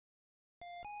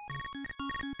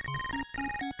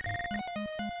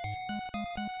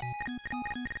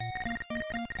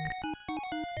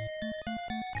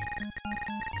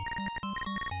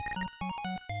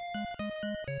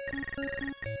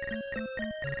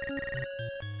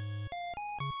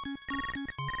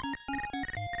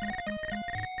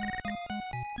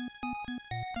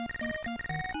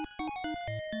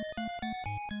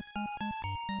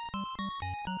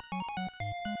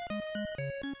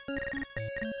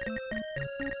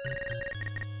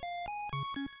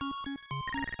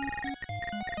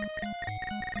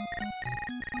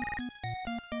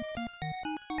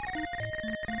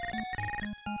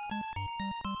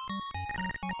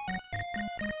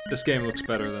This game looks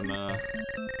better than the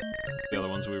other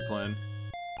ones we were playing.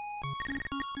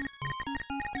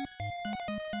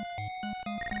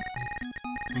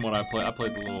 From what I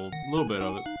played a little bit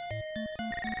of it.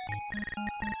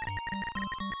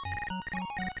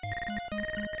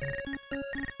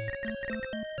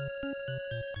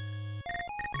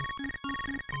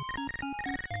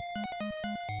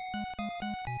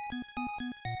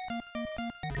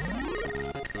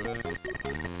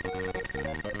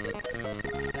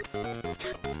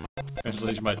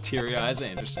 Translation by Teary Eyes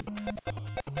Anderson.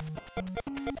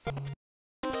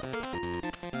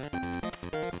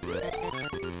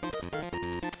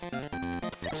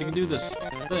 So you can do this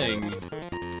thing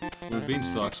with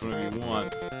beanstalks whenever you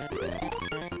want.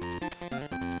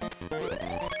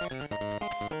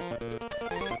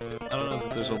 I don't know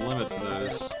if there's a limit to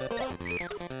those.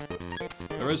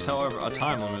 There is, however, a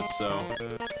time limit, so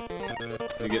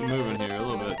we get moving here a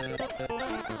little bit.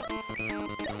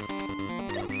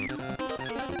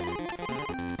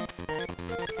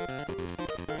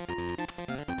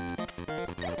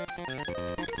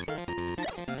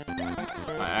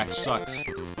 My axe sucks.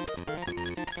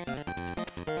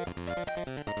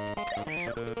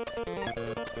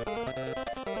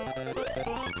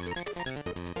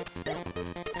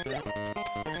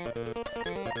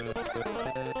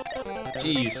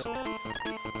 Jeez.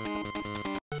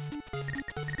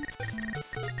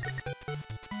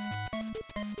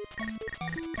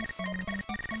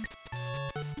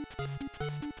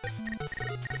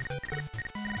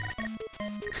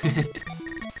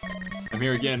 I'm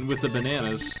here again with the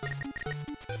bananas.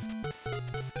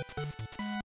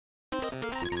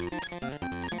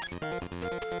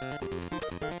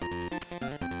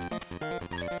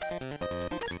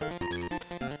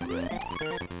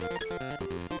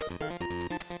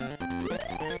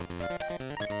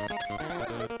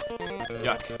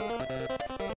 Yuck.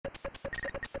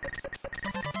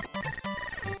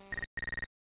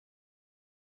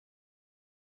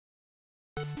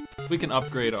 We can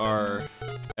upgrade our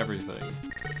everything,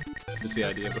 is the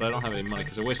idea, but I don't have any money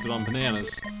because I wasted on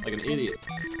bananas like an idiot.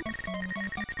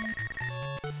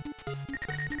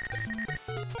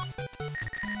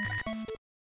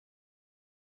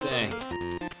 Dang.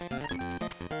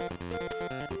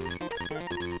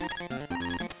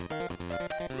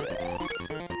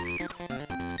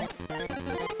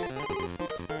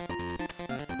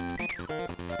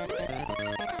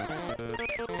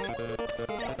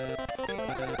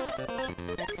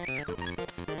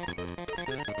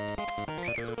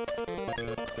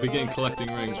 Begin collecting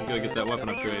rings. We gotta get that weapon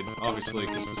upgrade, obviously,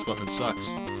 because this weapon sucks.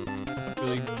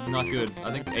 Really not good.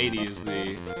 I think 80 is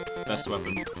the best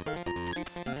weapon.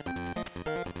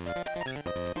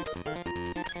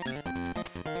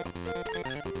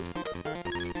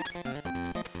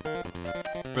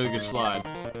 Really good slide.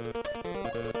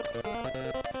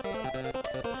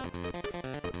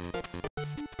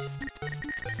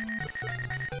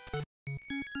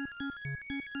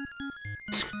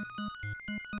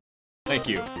 Thank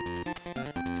you.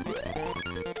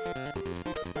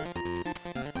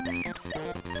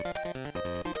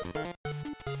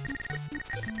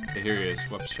 Okay, here he is,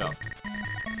 weapon shop.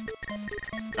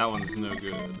 That one's no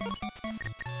good.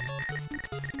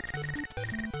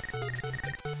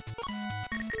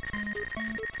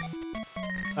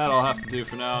 That'll have to do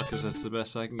for now, because that's the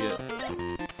best I can get.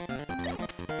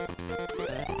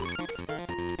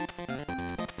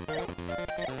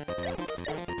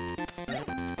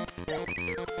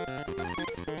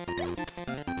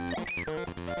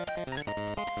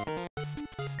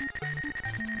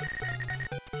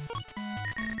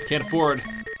 Can't afford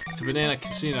to Banana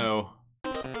Casino.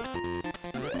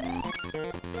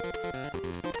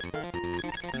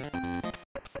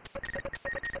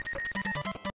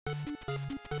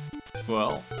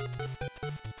 Well,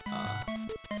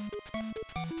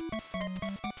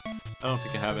 I don't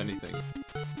think I have anything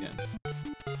again.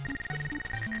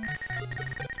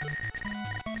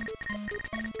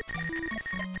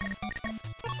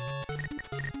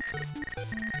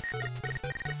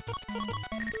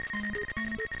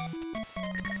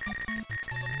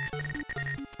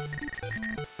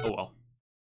 Oh well.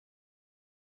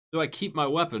 Do I keep my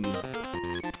weapon?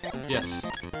 Yes.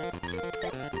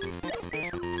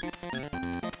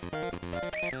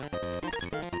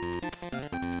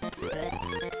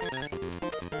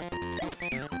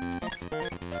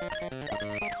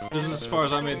 This is as far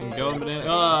as I made them go in Banana.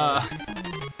 Ah!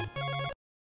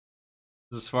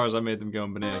 This is as far as I made them go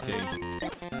in Banana King.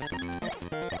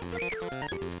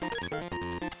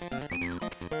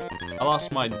 I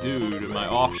lost my dude, my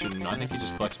option. I think he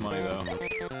just collects money though.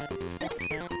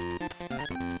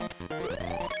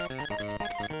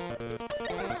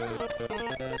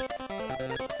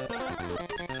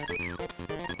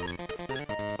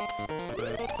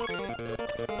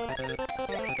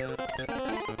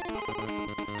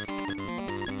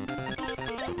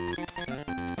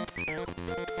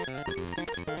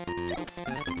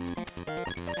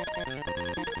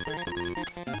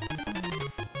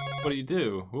 What do you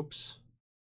do? Whoops.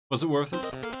 Was it worth it?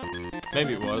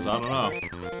 Maybe it was, I don't know.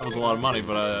 That was a lot of money,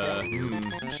 but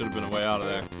should have been a way out of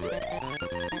there.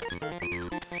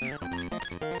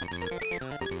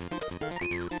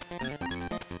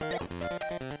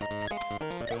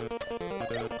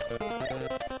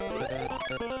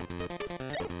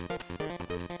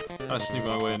 How do I sneak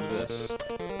my way into this?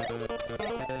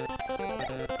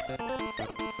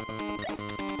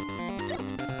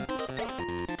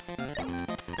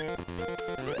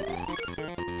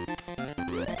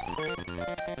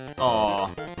 Aw.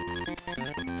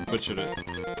 Butchered it.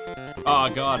 Oh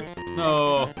god.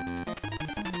 No.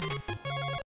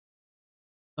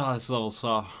 Oh, this level's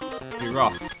pretty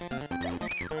rough.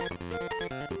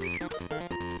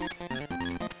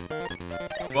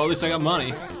 Well, at least I got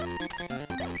money.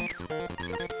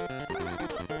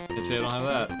 Can't say I don't have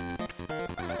that.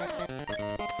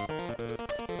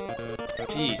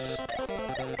 Jeez.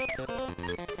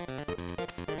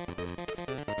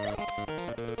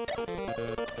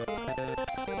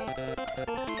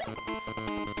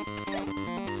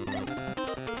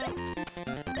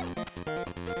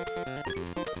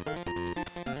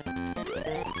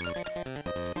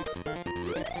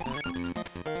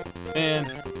 And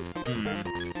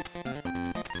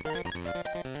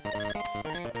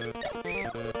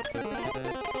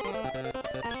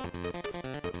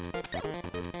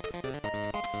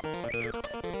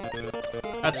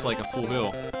that's like a full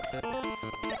hill.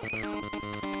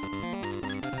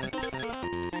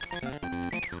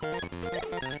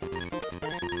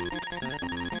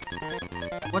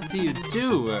 What do you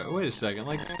do? Wait a second,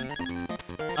 like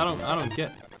I don't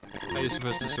get how you're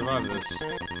supposed to survive this.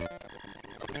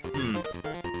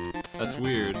 That's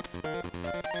weird.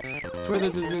 It's where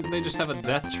they just have a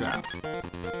death trap.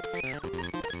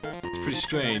 It's pretty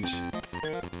strange.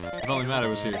 If only Matter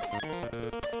was here.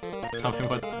 Tell me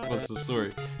what's the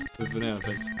story with banana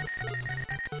pits.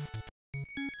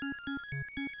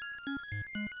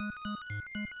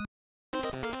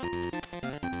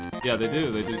 Yeah, they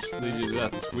do. They do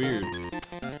that. It's weird.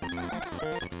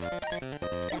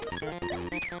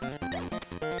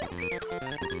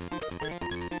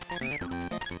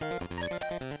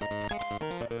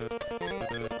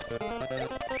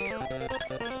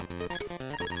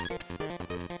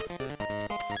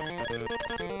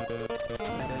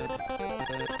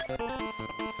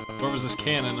 Where was this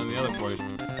cannon in the other place?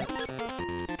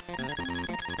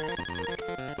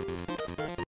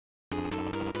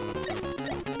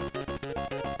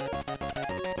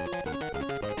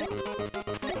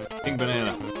 Pink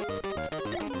banana.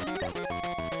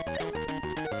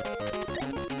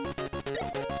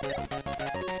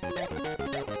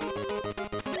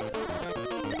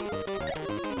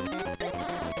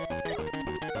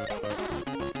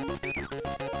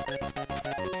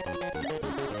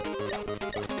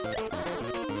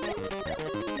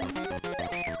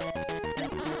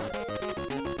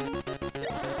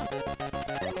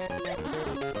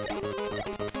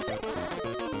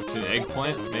 Is it an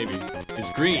eggplant? Maybe.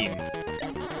 It's green.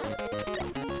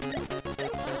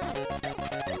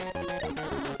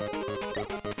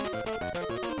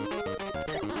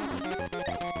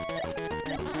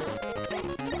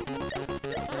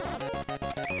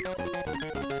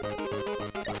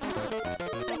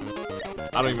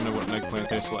 I don't even know what an eggplant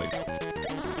tastes like.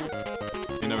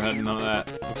 You never had none of that.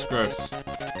 Looks gross.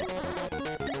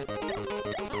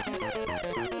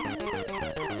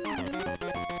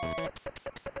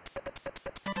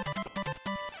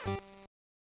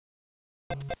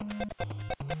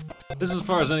 This is as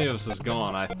far as any of us has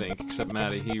gone, I think, except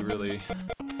Matty. He really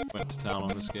went to town on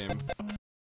this game.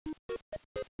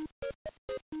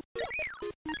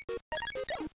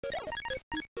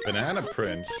 Banana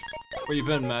Prince. Where you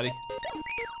been, Matty?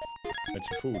 It's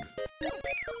food.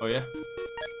 Oh yeah?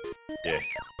 Yeah.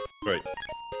 Right.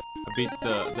 I beat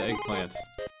the eggplants.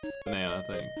 Banana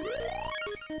thing.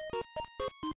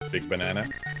 Big banana.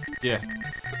 Yeah.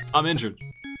 I'm injured.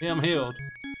 Yeah, I'm healed.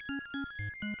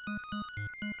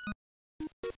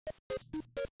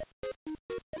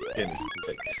 Again, it's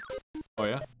great. Oh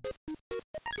yeah?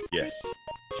 Yes.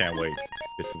 Can't wait.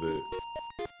 Get to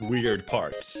the weird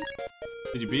parts.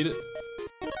 Did you beat it?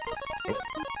 Nope.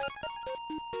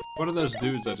 What are those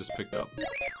dudes I just picked up?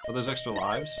 Are those extra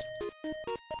lives?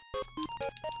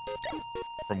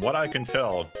 From what I can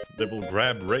tell, they will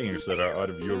grab rings that are out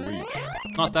of your reach.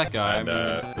 Not that guy. And,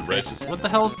 I mean, the rest- faces. What the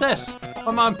hell is this?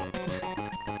 Come on.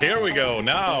 Here we go,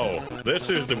 now! This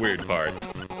is the weird part.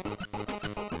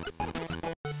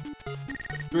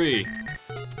 3.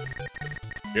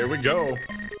 Here we go.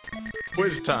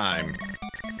 Quiz time.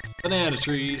 Banana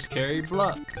trees carry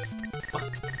blood.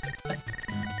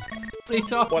 What are you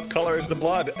talking? What color is the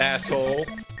blood, asshole?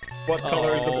 What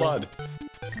color is the blood?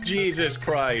 Jesus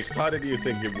Christ, how did you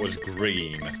think it was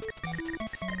green?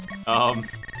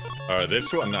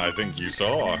 This one I think you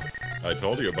saw. I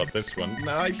told you about this one.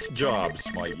 Nice job,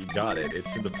 Smite, you got it.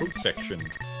 It's in the fruit section.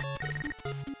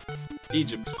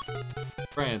 Egypt.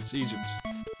 France, Egypt.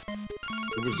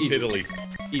 It was Egypt. Italy.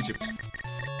 Egypt.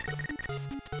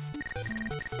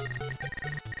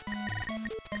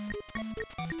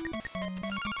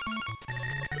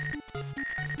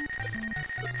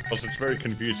 Also, it's very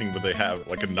confusing when they have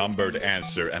like a numbered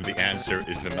answer and the answer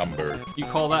is a number. You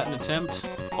call that an attempt?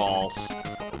 False.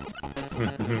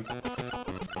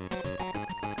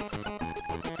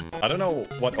 I don't know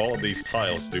what all of these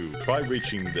tiles do. Try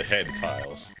reaching the head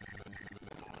tiles.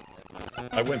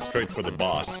 I went straight for the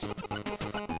boss.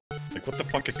 Like, what the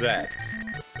fuck is that?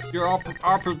 Your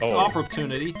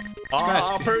opportunity. Scratch.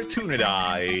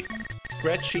 Opportunity.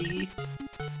 Scratchy.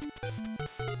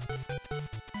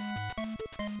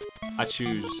 I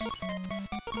choose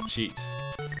cheat.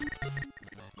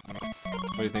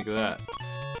 What do you think of that?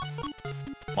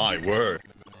 My word.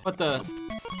 What the?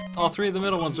 All 3 of the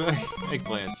middle ones are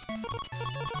eggplants.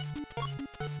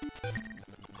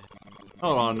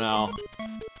 Hold on now.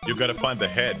 You gotta find the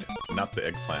head, not the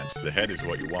eggplants. The head is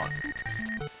what you want.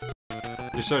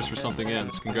 Your search for something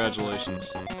ends.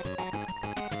 Congratulations. I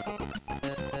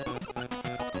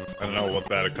don't know what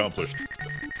that accomplished.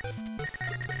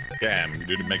 Damn, you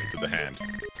didn't make it to the hand.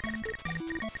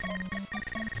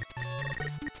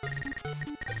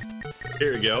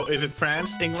 Here we go. Is it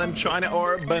France, England, China,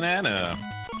 or banana?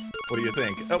 What do you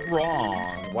think?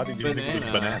 Wrong. Why did you think it was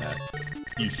banana?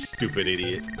 You stupid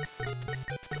idiot.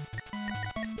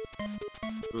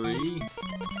 3.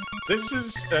 This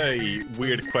is a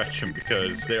weird question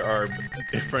because there are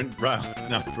different round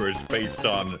numbers based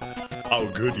on how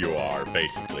good you are,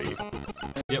 basically.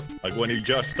 Yep. Like when you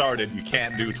just started, you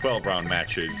can't do 12-round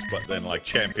matches, but then like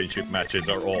championship matches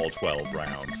are all 12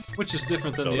 rounds. Which is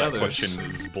different than So the that others. question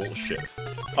is bullshit.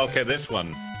 Okay, this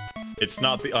one. It's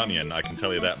not the onion, I can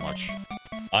tell you that much.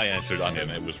 I answered onion,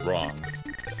 it was wrong.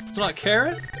 It's not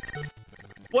carrot?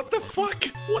 What the fuck?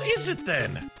 What is it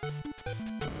then?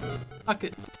 Fuck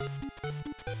it.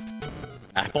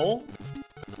 Apple?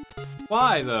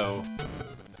 Why though?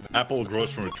 Apple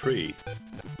grows from a tree.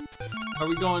 Are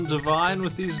we going divine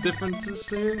with these differences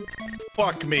here?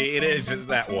 Fuck me, it is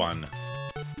that one.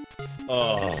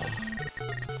 Oh.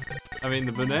 I mean,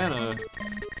 the banana.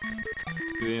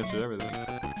 The answer to everything.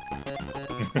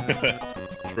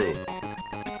 True.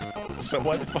 So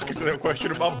why the fuck is there a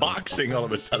question about boxing all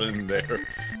of a sudden there?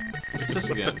 What's this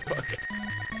again? What the fuck?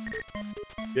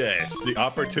 Yes, the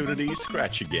opportunity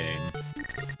scratchy game.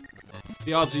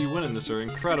 The odds of you winning this are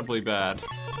incredibly bad.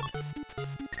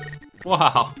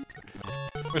 Wow.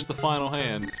 Where's the final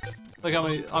hand? Look how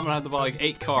many. I'm gonna have to buy like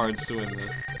 8 cards to win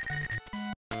this.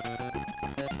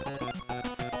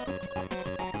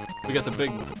 We got the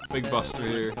big buster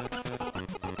here.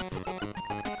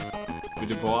 We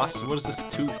did boss. What is this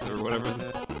tooth or whatever?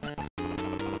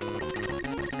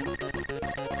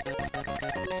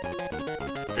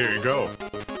 Here you go.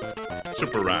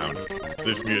 Super round.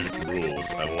 This music rules.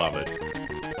 I love it.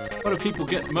 What do people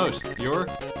get most? Your?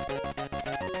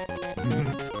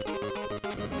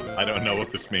 I don't know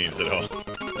what this means at all.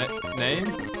 Name?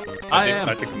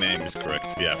 I think name is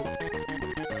correct, yeah.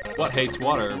 What hates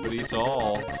water but eats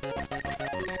all?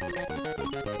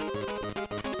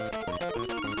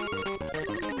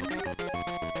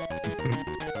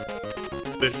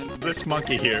 This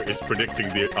monkey here is predicting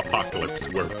the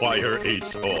apocalypse where fire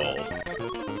eats all.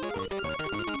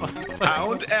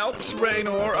 Pound, Alps, rain,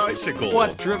 or icicle.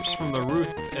 What drips from the roof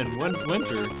in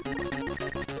winter?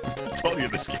 I told you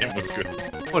this game was good.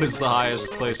 What is the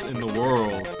highest place in the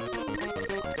world?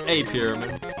 A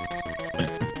pyramid.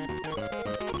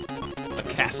 A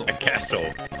castle. A castle.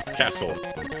 Castle.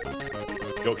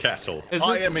 Go castle. Is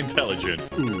I it- am intelligent.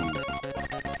 Ooh.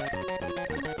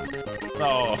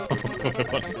 No.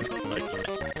 Like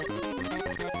this.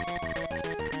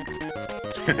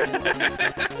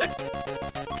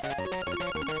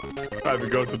 Time to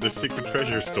go to the secret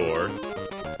treasure store.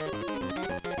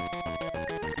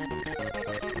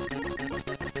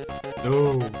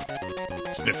 No.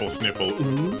 Sniffle, sniffle.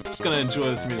 Just gonna enjoy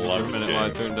this music Love for a this minute while I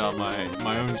game. turn down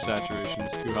my own saturation.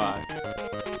 It's too high.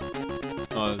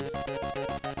 Oh,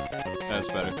 that's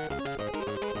better.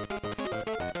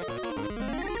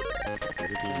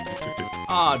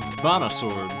 Ah, Bana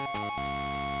sword.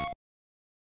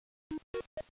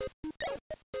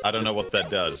 I don't know what that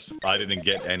does. I didn't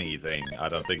get anything. I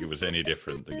don't think it was any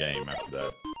different, the game, after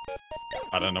that.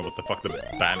 I don't know what the fuck the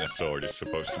banner sword is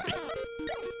supposed to be.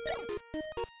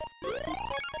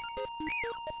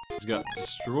 He's got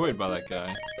destroyed by that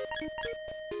guy.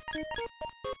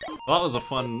 Well, that was a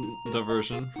fun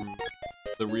diversion from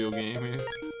the real game here.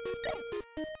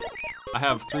 I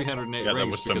have 308 Yeah, that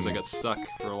rings was because some- I got stuck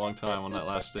for a long time on that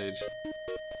last stage.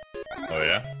 Oh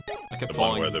yeah? I kept The one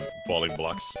falling. where the falling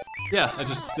blocks. Yeah, I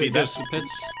just See, there's that's- the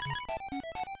pits.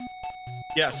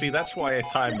 Yeah, see, that's why I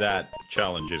timed that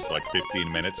challenge. It's like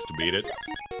 15 minutes to beat it.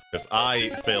 Because I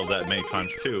failed that many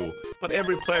times too. But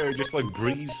every player just like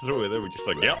breezed through it. They were just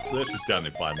like, yep, this is done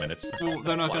in 5 minutes. Well,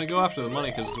 they're not going to go after the money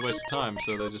because it's a waste of time,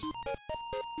 so they just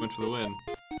went for the win.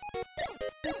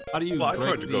 How do you Well, I break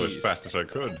tried to go as these? fast as I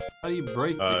could. How do you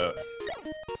break these?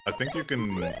 I think you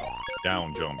can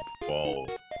down jump, fall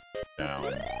down.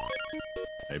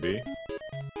 Maybe?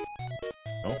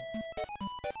 No?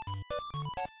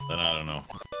 Then I don't know.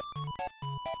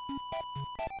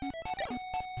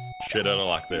 Shit out of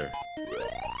luck there.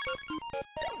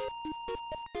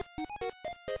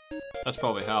 That's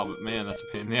probably how, but man, that's a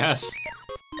pain in the ass.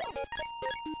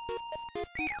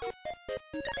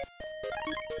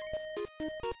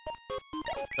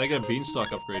 I got a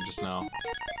beanstalk upgrade just now.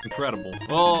 Incredible.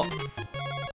 Well,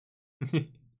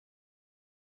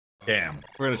 Damn.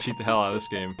 we're gonna cheat the hell out of this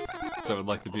game, so I would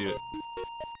like to beat it.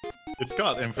 It's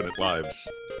got infinite lives,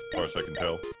 as far as I can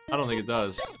tell. I don't think it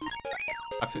does.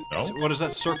 No? What is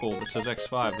that circle that says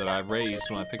X5 that I raised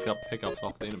when I picked up pickups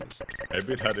off the enemies?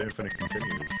 Maybe it had infinite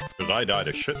continues. Because I died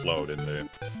a shitload in the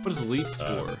What is leap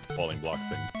for? falling block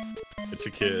thing.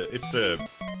 It's a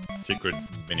secret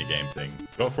minigame thing.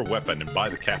 Go for weapon and buy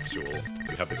the capsule.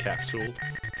 You have the capsule.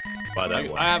 Buy that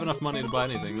one. I have enough money to buy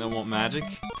anything. They want magic.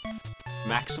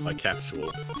 Maximum. My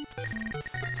capsule.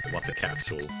 Want the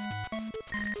capsule?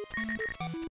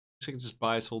 I can just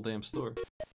buy his whole damn store.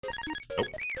 Nope.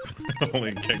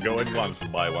 Only can go in once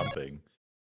and buy one thing.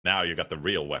 Now you got the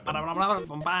real weapon.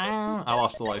 I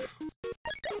lost a life.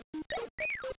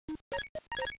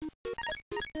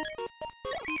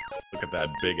 Look at that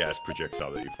big ass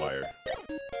projectile that you fire.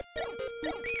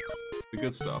 The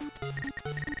good stuff.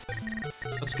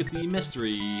 Let's get the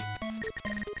mystery.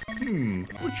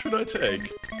 What should I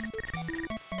take?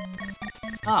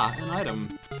 Ah, an item.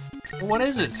 What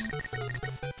is it?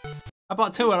 I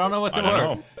bought two. I don't know what they I don't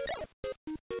were. know.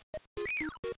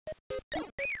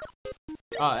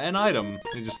 Ah, an item.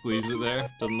 He just leaves it there.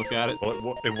 Doesn't look at it.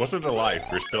 Well, it wasn't a life.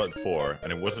 You're still at 4,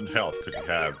 and it wasn't health because you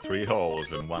have 3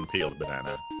 holes and 1 peeled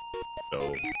banana.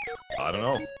 So, I don't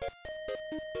know.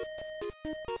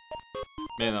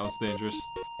 Man, that was dangerous.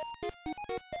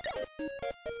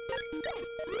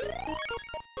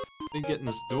 How do you get in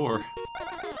this door?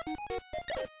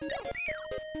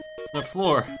 The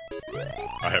floor.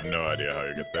 I have no idea how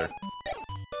you get there.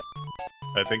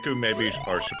 I think we maybe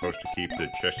are supposed to keep the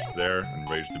chests there and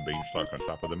raise the beanstalk on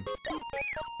top of them.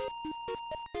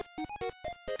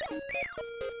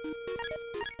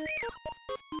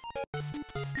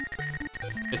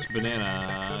 It's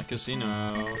Banana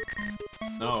Casino.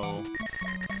 No.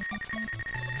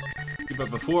 Yeah, but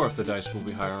before, if the dice will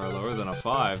be higher or lower than a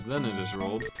 5, then it is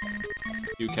rolled.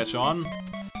 You catch on?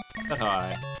 That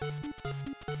high.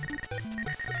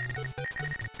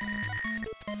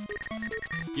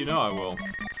 You know I will.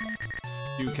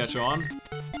 You catch on?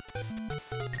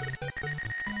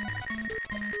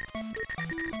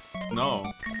 No.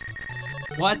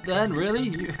 What then? Really?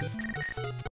 You...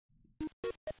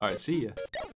 Alright, see ya.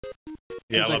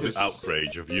 Yeah, Seems I like love there's- the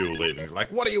outrage of you leaving. Like,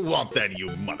 what do you want then, you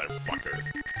motherfucker?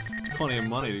 There's plenty of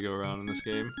money to go around in this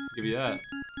game. I'll give you that.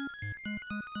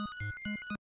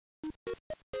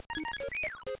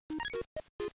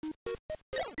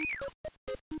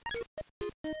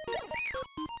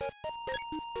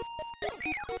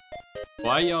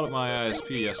 Well, I yelled at my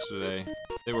ISP yesterday.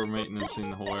 They were maintenancing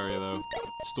the whole area, though.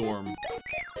 Storm.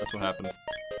 That's what happened.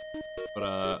 But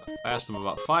I asked them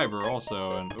about fiber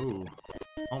also, and ooh,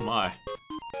 oh my.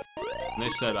 And they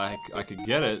said I could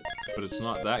get it, but it's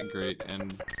not that great,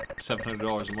 and $700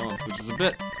 a month, which is a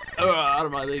bit out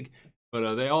of my league.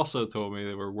 But they also told me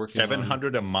they were working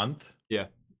 700 a month? Yeah.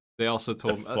 They also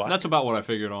told me... that's about what I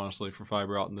figured, honestly, for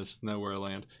fiber out in this nowhere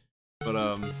land. But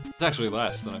it's actually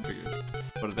less than I figured.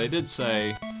 But they did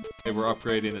say they were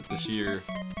upgrading it this year,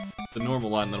 the normal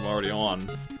line that I'm already on,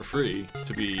 for free,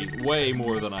 to be way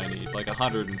more than I need, like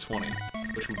 120,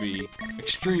 which would be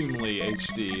extremely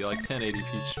HD, like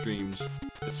 1080p streams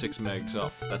at 6 megs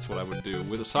up. That's what I would do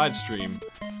with a side stream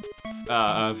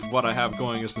of what I have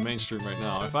going as the main stream right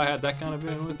now. If I had that kind of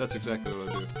bandwidth, that's exactly what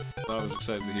I'd do. But I was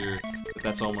excited to hear that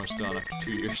that's almost done after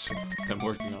 2 years of them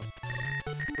working on it.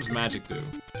 What does Magic do?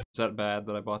 Is that bad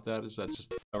that I bought that? Is that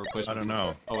just a replacement? I don't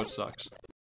know. Oh, it sucks.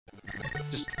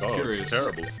 Just Oh, curious. it's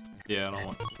terrible. Yeah, I don't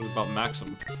want... What about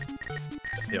Maxim?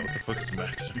 Yeah, what the fuck is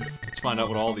Maxim? Let's find out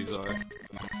what all these are.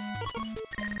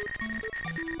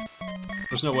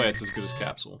 There's no way it's as good as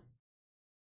Capsule.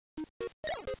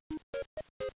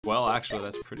 Well, actually,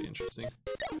 that's pretty interesting.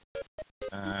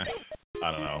 I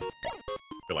don't know.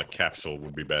 I feel like Capsule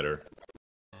would be better.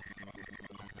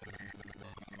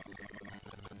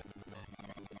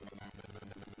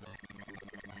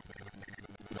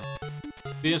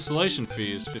 The installation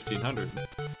fee is $1,500.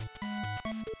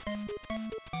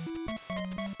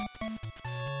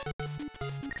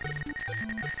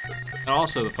 And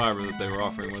also the fiber that they were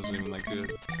offering wasn't even that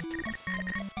good.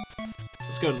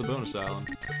 Let's go to the bonus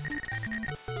island.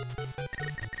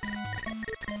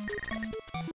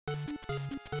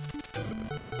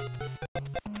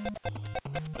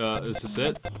 Is this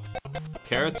it?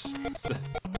 Carrots?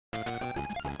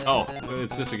 Oh,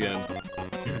 it's this again.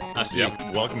 I see.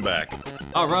 Yep, welcome back.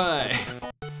 Alright!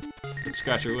 Let's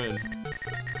scratch your win.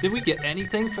 Did we get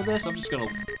anything for this? I'm just gonna...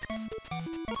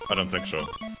 I don't think so.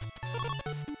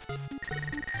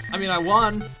 I mean, I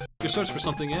won! Your search for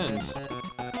something ends.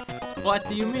 What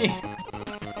do you mean?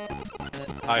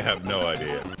 I have no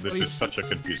idea. This is such a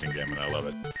confusing game and I love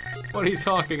it. What are you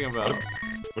talking about?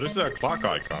 What is that clock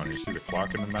icon? You see the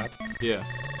clock in the map? Yeah.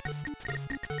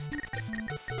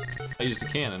 I used a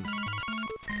cannon.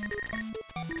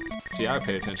 See, I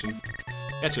pay attention.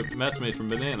 Ketchup, that's made from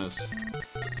bananas.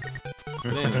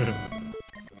 Bananas.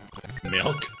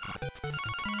 Milk?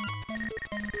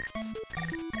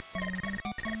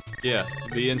 Yeah,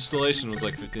 the installation was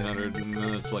like $1,500, and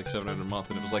then it's like $700 a month,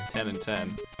 and it was like 10 and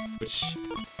 10, which...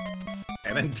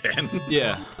 10 and 10?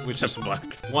 Yeah, which is fuck.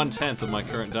 1/10 of my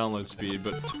current download speed,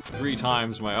 but 3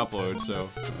 times my upload, so...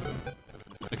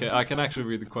 Okay, I can actually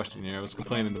read the question here. I was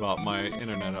complaining about my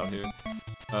internet out here.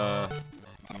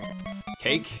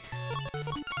 Cake?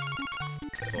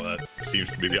 Well, that seems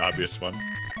to be the obvious one.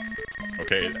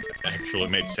 Okay, it actually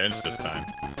made sense this time.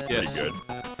 Yes. Pretty good.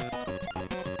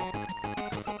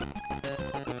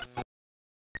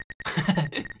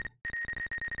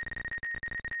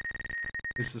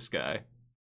 Who's this guy?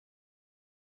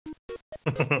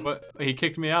 What? He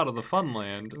kicked me out of the fun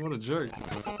land. What a jerk.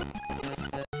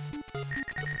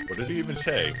 What did he even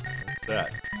say?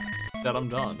 That I'm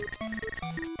done.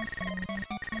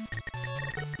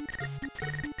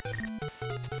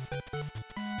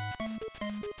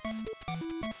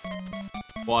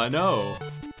 Well, I know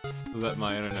that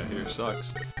my internet here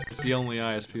sucks. It's the only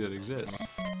ISP that exists.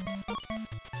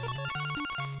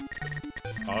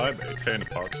 I made 10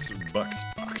 bucks.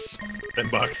 10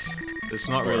 bucks. It's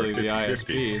not really the 50, ISP,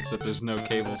 50. it's that there's no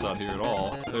cables out here at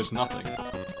all. There's nothing.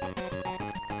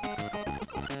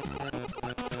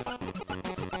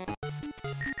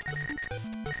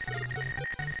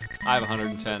 I have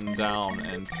 110 down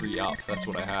and 3 up. That's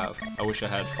what I have. I wish I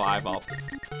had 5 up.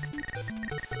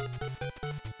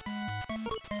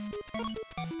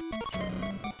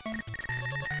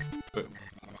 But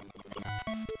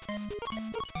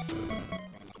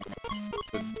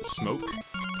the smoke?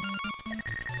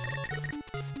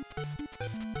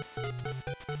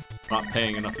 Not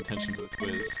paying enough attention to the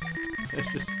quiz.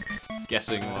 It's just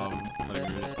guessing while I'm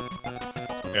letting read it.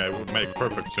 Yeah, it would make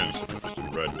perfect sense if you just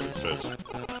read what it says.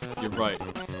 You're right.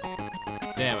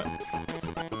 Damn it.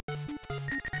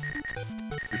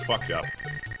 You fucked up.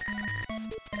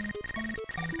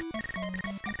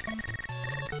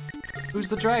 Who's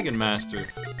the Dragon Master?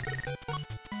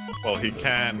 Well, he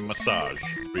can massage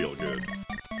real good.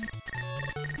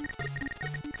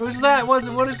 Who's that? What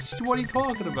are you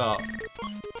talking about?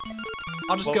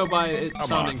 I'll just go by it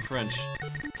sounding French.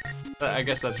 I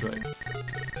guess that's right.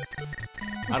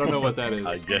 I don't know what that is.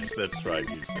 I guess that's right,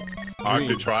 he said. Arc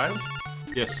de Triumph?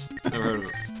 Yes, never heard of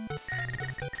it.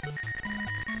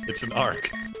 It's an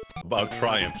arc about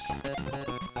triumphs.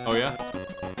 Oh yeah?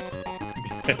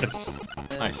 Yes.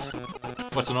 Nice.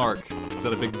 What's an arc? Is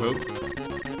that a big boat?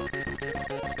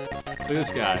 Look at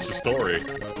this guy. It's a story.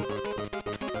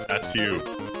 That's you.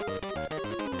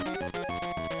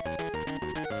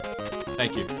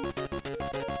 Thank you.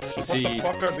 So what the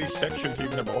fuck are these sections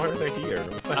even about? Why are they here?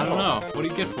 I don't know. What do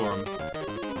you get for him?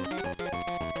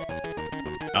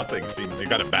 Nothing. See, they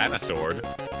got a banner sword.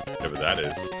 Whatever that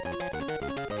is.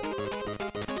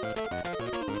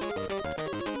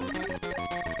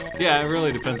 Yeah, it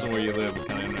really depends on where you live, what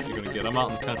kind of internet you're gonna get. I'm out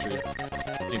in the country.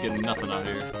 Ain't getting nothing out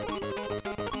here.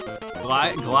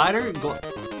 Glider?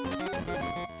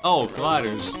 Oh,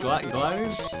 gliders.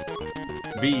 Gliders?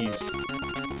 Bees.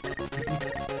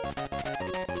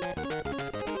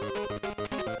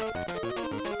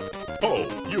 Oh,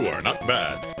 you are not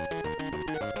bad.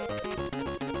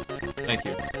 Thank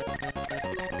you.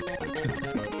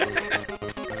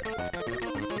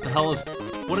 What the hell is...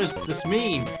 What does this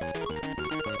mean?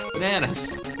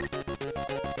 Bananas.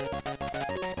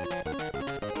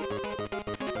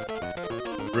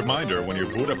 Reminder, when you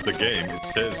boot up the game, it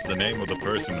says the name of the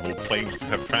person who claims to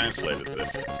have translated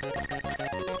this.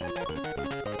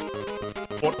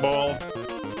 Football.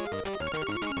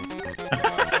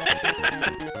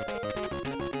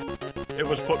 It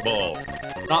was football.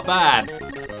 Not bad.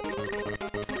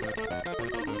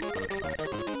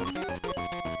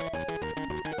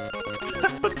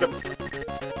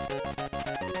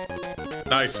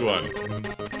 Nice one.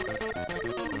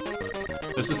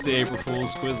 This is the April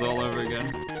Fool's quiz all over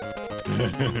again.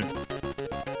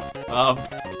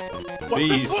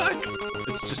 Bees. What the fuck?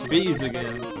 It's just bees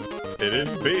again. It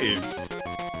is bees.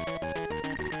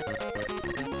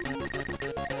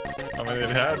 I mean, it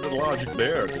had the logic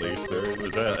there, at least. There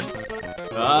was that.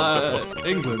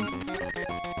 England.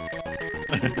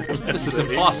 This is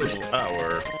impossible.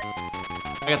 Tower.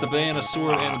 I got the banana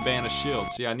sword and the banana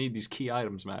shield. See, I need these key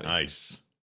items, Matty. Nice.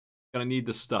 Gonna need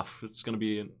this stuff. It's gonna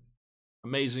be an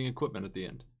amazing equipment at the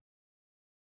end.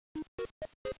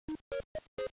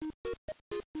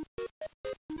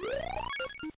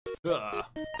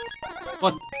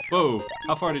 What? Whoa!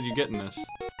 How far did you get in this?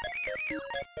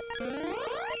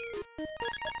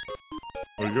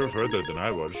 Well, you're further than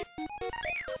I was.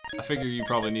 I figure you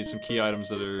probably need some key items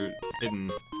that are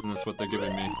hidden, and that's what they're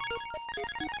giving me.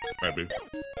 Maybe.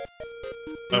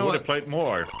 I would have played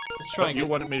more. Let's try and you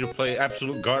wanted me to play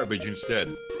absolute garbage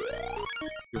instead.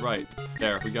 You're right.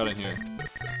 There, we got in here.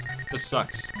 This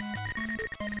sucks.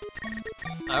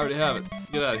 I already have it.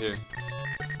 Get out of here.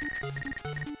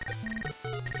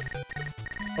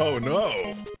 Oh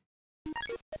no!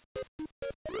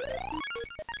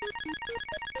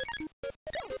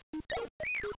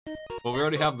 Well, we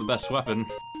already have the best weapon,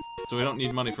 so we don't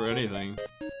need money for anything.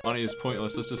 Money is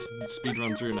pointless. Let's just speed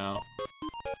run through now.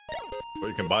 Or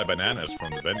you can buy bananas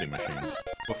from the vending machines.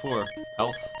 Before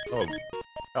health. Oh,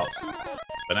 health.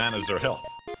 Bananas are health.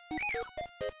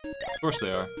 Of course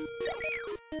they are.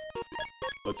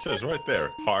 It says right there,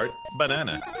 heart,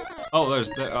 banana. Oh, there's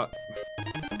the.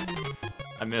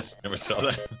 I missed. Never saw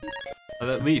that.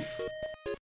 That leaf.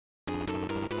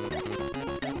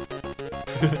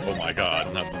 Oh my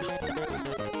god. Not...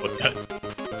 What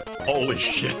the... Holy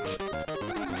shit.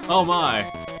 Oh my.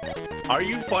 Are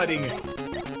you fighting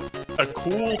a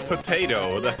cool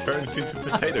potato that turns into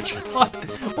potato chips?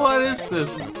 What is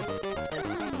this?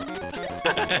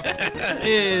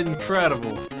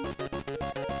 Incredible.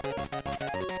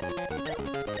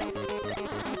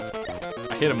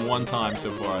 I hit him one time so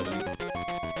far, I think.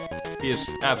 He is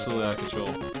absolutely out of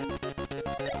control.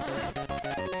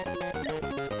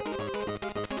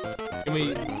 Can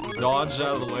we dodge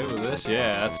out of the way with this?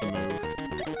 Yeah, that's the move.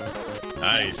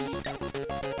 Nice.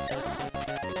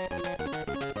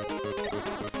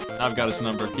 I've got his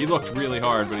number. He looked really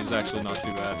hard, but he's actually not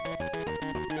too bad.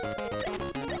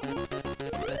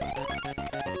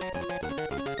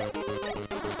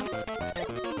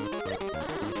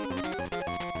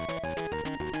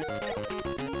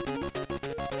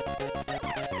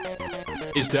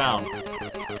 He's down.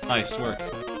 Nice work.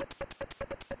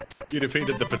 You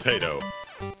defeated the potato,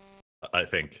 I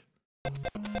think.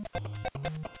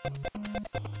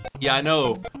 Yeah, I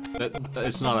know that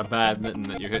it's not a badminton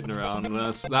that you're hitting around.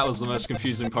 That was the most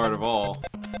confusing part of all.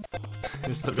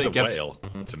 Is that Look at the whale.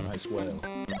 It's a nice whale.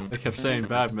 They kept saying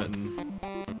badminton.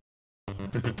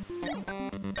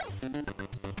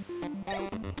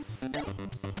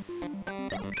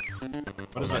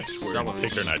 What is that? We're in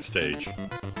Ticker Night stage.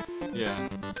 Yeah.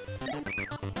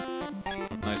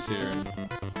 Nice here.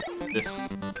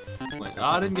 This. Like, oh,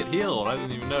 I didn't get healed. I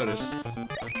didn't even notice.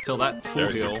 Until that full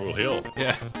There's heal. your full heal.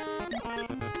 Yeah.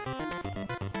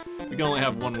 We can only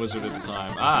have one wizard at a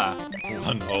time. Ah!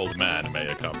 One old man may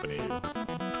accompany you.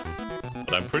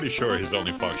 But I'm pretty sure his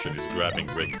only function is grabbing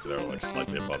rings that are like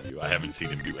slightly above you. I haven't seen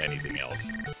him do anything else.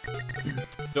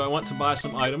 Do I want to buy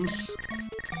some items?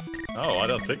 Oh, I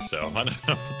don't think so. I don't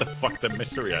know what the fuck the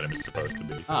mystery item is supposed to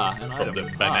be. An item. From the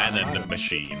banana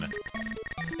machine.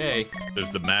 Hey.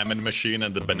 There's the mammon machine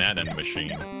and the banana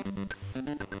machine.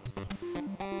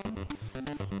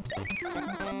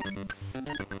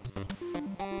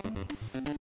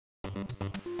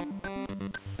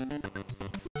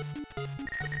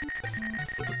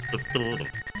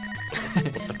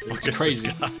 It's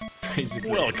crazy. Crazy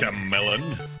place. Welcome,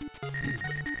 Melon.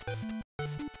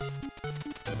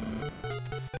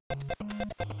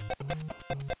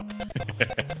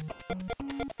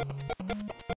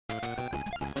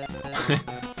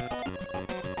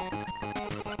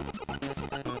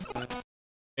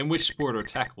 In which sport are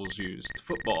tackles used?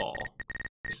 Football.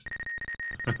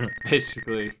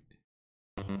 Basically.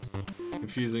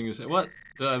 Confusing as what?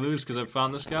 Did I lose because I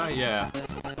found this guy? Yeah.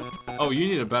 Oh, you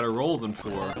need a better roll than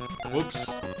 4. Whoops.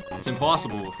 It's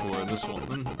impossible with 4 in this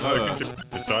one. Oh, you can just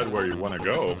decide where you want to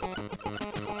go.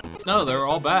 No, they were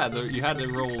all bad. You had to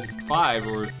roll 5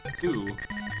 or 2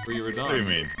 where you were done. What do you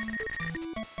mean?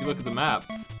 If you look at the map,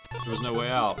 there was no way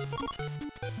out.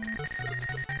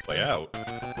 Way out?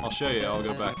 I'll show you. I'll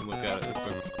go back and look at it real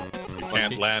quick. You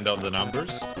can't land on the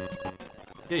numbers?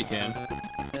 Yeah, you can.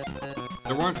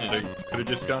 There weren't any. They could have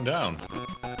just gone down.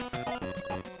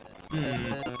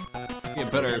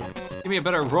 Give me a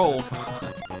better roll.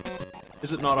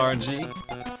 Is it not RNG?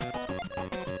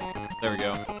 There we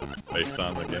go. Based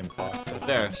on the game clock.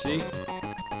 There, see?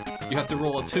 You have to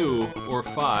roll a 2 or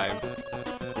 5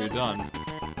 or you're done.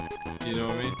 You know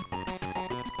what I mean?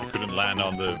 You couldn't land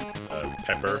on the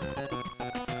pepper?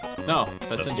 No,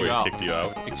 that sends you out. Kicked you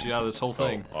out? Kicks you out of this whole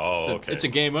thing. Okay. It's a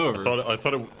game over. I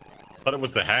thought it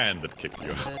was the hand that kicked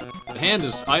you out. The hand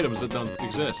is items that don't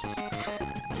exist.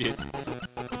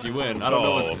 If you win. I don't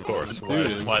know what of course.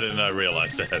 Dude. Why didn't I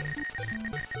realize that?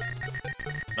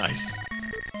 Nice.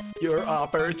 Your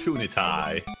opportunity.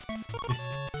 I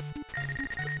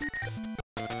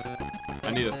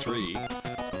need a 3.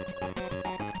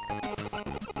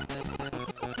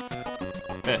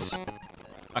 Yes.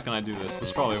 How can I do this?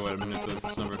 There's probably a way to manipulate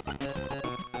this number.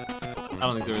 I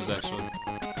don't think there is actually.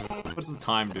 What's the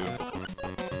time do?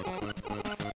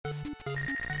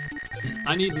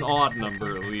 I need an odd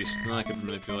number at least, then I could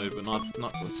manipulate it, but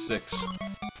not with 6.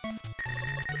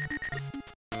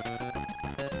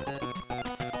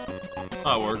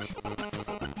 That'll work.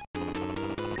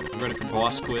 You ready for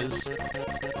boss quiz?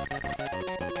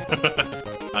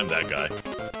 I'm that guy.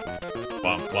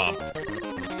 Womp womp.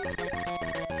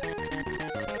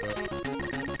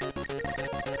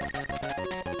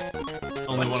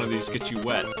 Only one of these gets you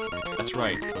wet. That's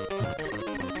right.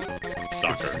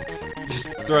 Soccer. Just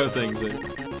throw things in.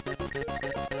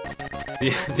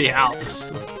 The Alps.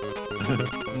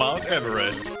 Mount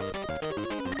Everest.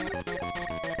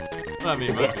 I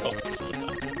mean,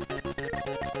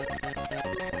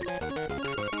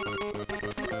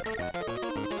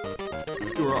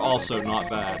 you are also not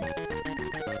bad.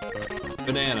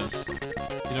 Bananas.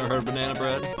 You never heard of banana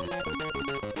bread?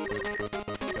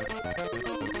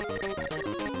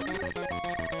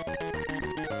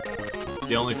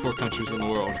 The only 4 countries in the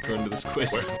world, according to this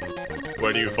quiz.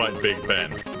 Where do you find Big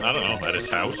Ben? I don't know, at his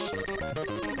house?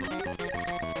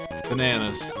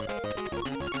 Bananas.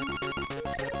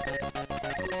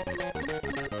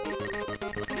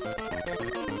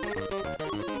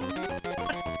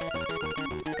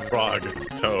 Frog,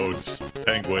 toads,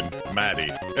 penguin,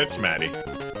 Maddie. It's Maddie.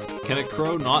 Can a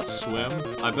crow not swim?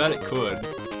 I bet it could.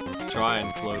 Try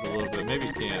and float a little bit. Maybe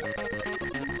it can't.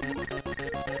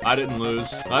 I didn't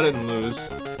lose. I didn't lose.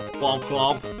 Clomp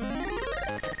clomp.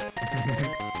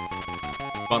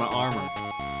 Bunch of armor.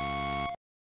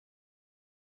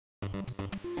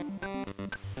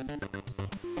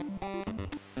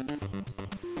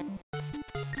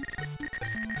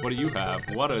 What do you have?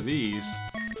 What are these?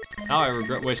 Now I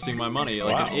regret wasting my money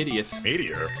like an idiot.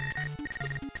 Meteor?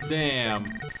 Damn.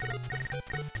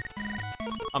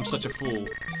 I'm such a fool.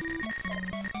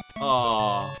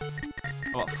 Aww.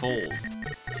 How about fold?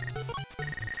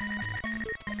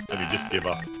 Maybe just give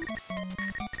up.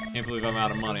 Can't believe I'm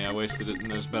out of money. I wasted it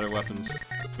and there's better weapons.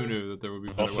 Who knew that there would be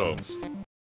better weapons?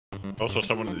 Also,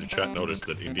 someone in the chat noticed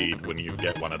that indeed, when you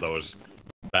get one of those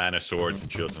banner swords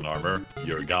and shields and armor,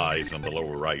 your guys on the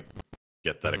lower right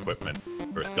get that equipment.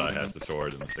 First guy has the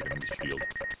sword and the second has the shield.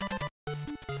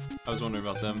 I was wondering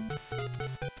about them.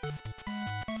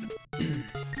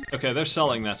 Okay, they're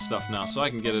selling that stuff now, so I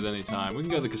can get it anytime. We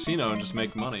can go to the casino and just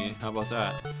make money. How about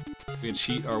that? We can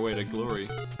cheat our way to glory.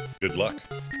 Good luck.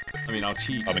 I mean, I'll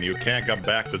cheat. I mean, you can't come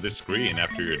back to this screen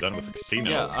after you're done with the casino.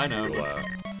 Yeah, I know. You'll, go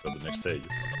to the next stage.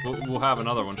 We'll have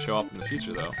another one show up in the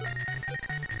future, though.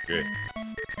 Okay.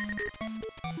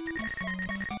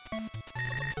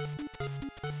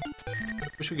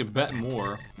 Wish we could bet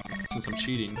more, since I'm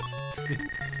cheating.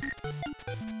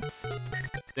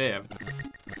 Damn.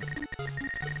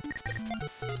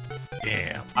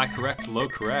 Damn. I correct, low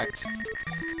correct.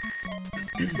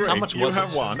 Great, How much was you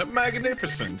have it? won.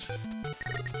 Magnificent.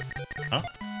 Huh?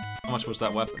 How much was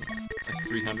that weapon? Like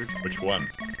 300? Which one?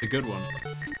 The good one.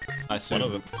 I assume.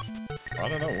 One of them. I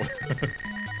don't know.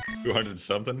 200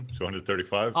 something?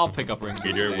 235? I'll pick up rings.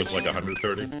 Meteor was like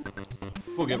 130.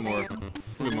 We'll get more.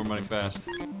 We'll get more money fast.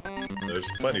 There's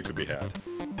plenty to be had.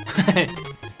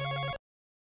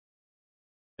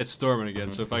 It's storming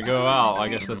again, so if I go out, I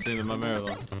guess that's the end of my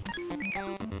marathon.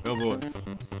 Oh boy.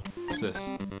 What's this?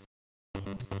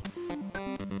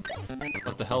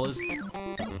 What the hell is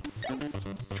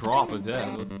drop of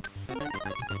death?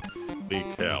 Bleak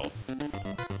hell.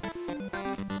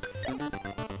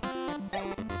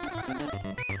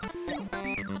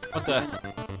 What the?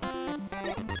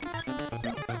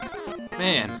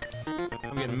 Man,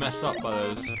 I'm getting messed up by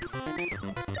those.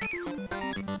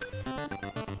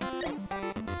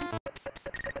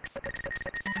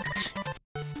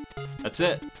 That's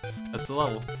it. That's the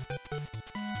level.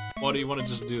 Well, do you want to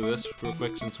just do this real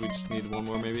quick since we just need one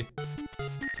more maybe?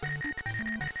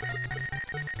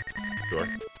 Sure.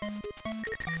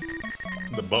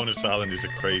 The bonus island is a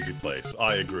crazy place.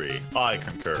 I agree. I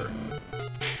concur.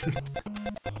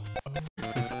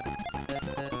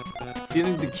 Do you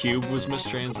think the cube was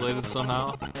mistranslated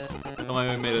somehow?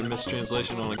 Somebody made a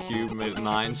mistranslation on a cube and made it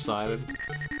 9-sided?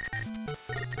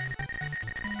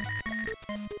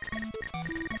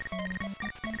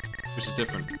 Which is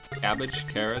different? Cabbage,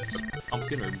 carrots,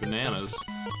 pumpkin, or bananas?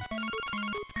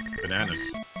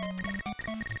 Bananas.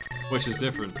 Which is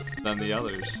different than the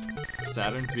others?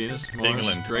 Saturn, Venus, Mars,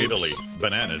 England, grapes. Italy,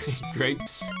 bananas.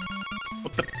 Grapes.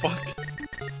 What the fuck?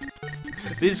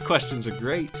 These questions are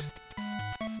great.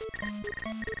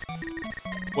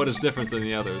 What is different than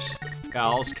the others?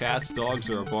 Cows, cats, dogs,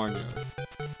 or a barnyard?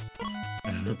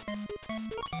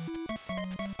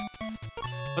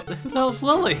 What the hell's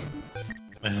Lily?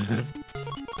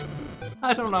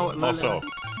 I don't know what Lily is. Also,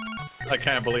 I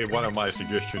can't believe one of my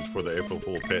suggestions for the April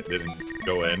Fool pit didn't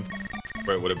go in.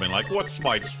 Where it would have been like, what's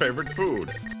Mike's favorite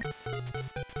food?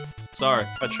 Sorry.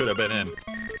 That should have been in.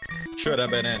 Should have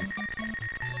been in.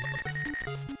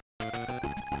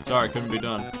 Sorry, couldn't be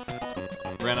done.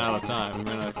 Ran out of time,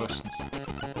 ran out of questions.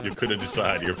 You couldn't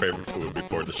decide your favorite food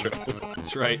before the show.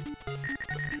 That's right.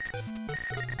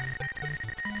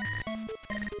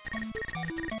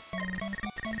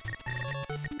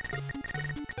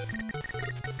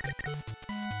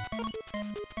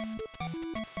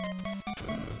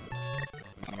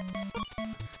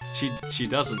 She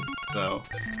doesn't, though.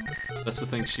 That's the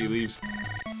thing, she leaves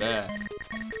bad.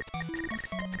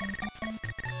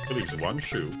 He leaves one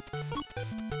shoe.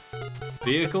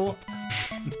 Vehicle?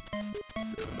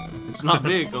 It's not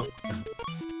vehicle.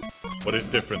 What is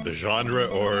different, the genre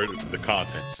or the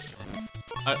contents?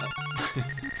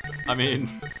 I mean...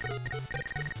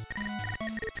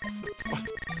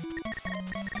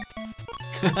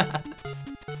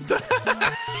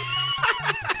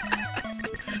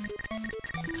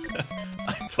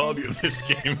 I told you this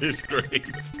game is great.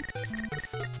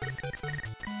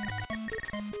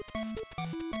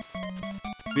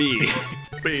 B.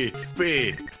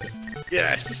 B.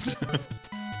 Yes.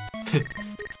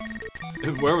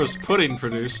 Where was pudding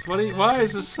produced? Why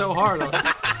is this so hard?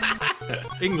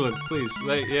 England, please.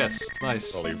 Yes,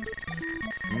 nice.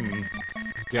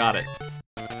 Got it.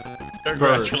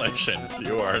 Congratulations,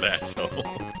 you are an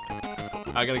asshole.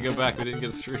 I gotta go back, we didn't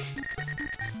get a 3.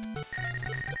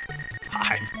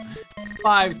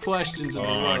 5 questions in a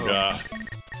row. Oh my god.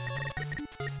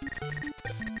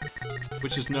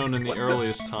 Which is known in the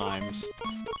earliest times.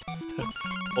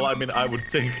 Well, I mean, I would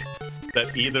think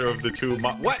that either of the two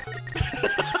what?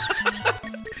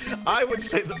 I would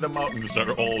say that the mountains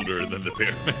are older than the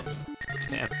pyramids.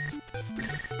 Damn it.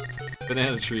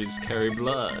 Banana trees carry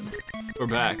blood. We're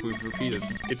back, we've repeated.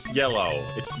 It's yellow.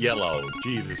 It's yellow.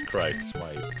 Jesus Christ,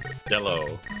 Mike.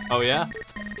 Yellow. Oh yeah?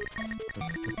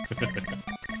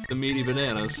 The meaty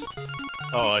bananas.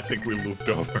 Oh, I think we looped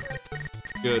over.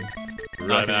 Good.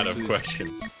 Ran out of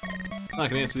questions. I'm not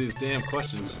gonna answer these damn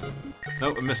questions.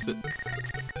 Nope, I missed it.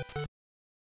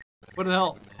 What the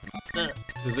hell?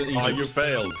 Is it Egypt? Oh, you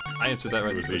failed. I answered that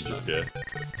right the first time. Yeah.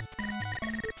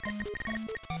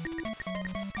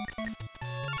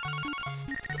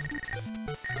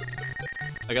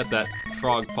 I got that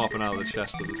frog popping out of the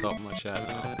chest at the top of my chat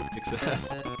now.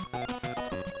 Success.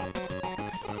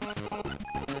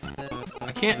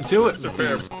 I can't do it.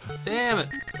 Damn it!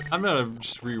 I'm gonna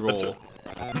just re-roll.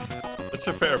 That's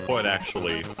a fair point,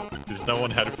 actually. Because no one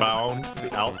had found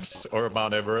the Alps or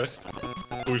Mount Everest.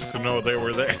 Who's to know they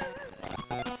were there?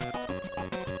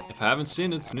 If I haven't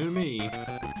seen it, it's new to me.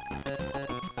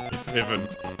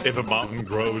 If a mountain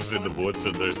grows in the woods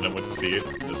and there's no one to see it,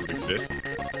 it doesn't exist.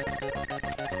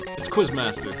 It's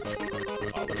Quizmaster.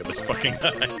 Oh, look at this fucking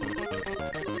guy.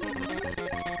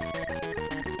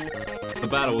 The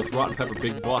battle with Rotten Pepper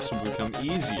Big Boss will become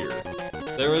easier.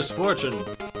 There is fortune.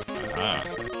 Ah.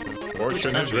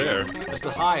 Fortune is rare. It's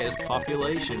the highest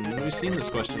population. We've seen this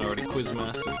question already,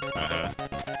 Quizmaster.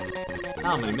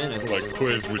 How many minutes? Like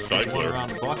Quiz Recycler. One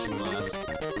round of boxing last.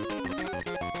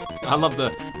 I love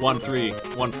the 1 3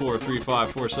 1 4 3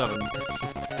 5 4 7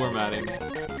 formatting.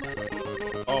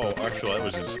 Oh, actually, I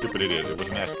was a stupid idiot. It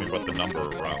wasn't asking about the number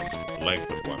of rounds, the length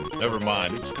of one. Never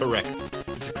mind. It's correct.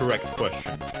 It's a correct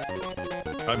question.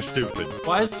 I'm stupid.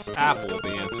 Why is this apple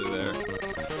the answer there?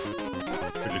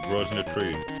 Because it grows in a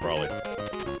tree, probably.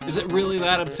 Is it really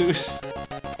that obtuse?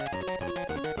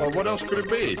 Or what else could it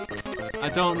be? I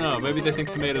don't know. Maybe they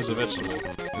think tomato's a vegetable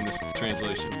in this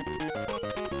translation.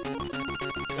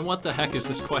 And what the heck is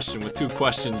this question with 2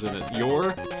 questions in it?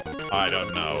 Your? I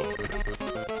don't know.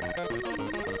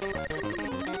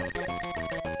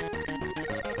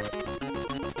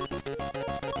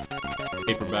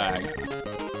 Paper bag.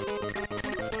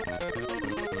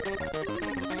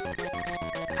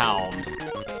 Pound.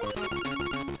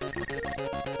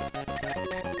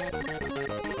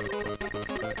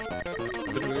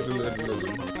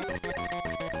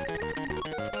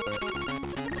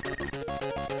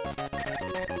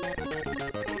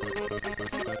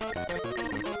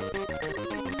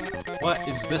 What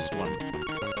is this one?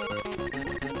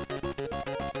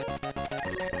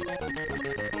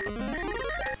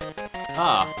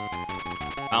 Ah.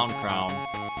 Pound crown.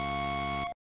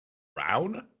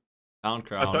 Crown? Pound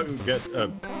crown. I thought you'd get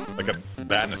like a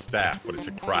band of staff, but it's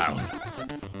a crown.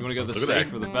 You wanna go the Look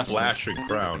safe or the vessel? Flashing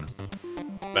crown.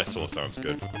 Vessel sounds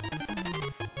good.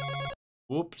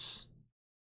 Whoops.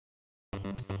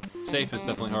 Safe is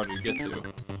definitely harder to get to.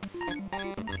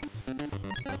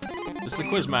 It's the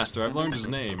Quizmaster. I've learned his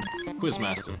name.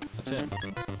 Quizmaster. That's him.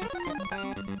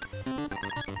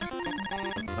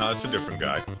 No, it's a different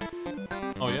guy.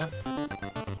 Oh, yeah?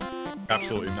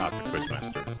 Absolutely not the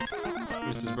Quizmaster.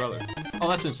 It's his brother. Oh,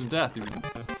 that's instant death.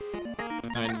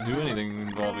 I didn't do anything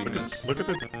involving this. Look at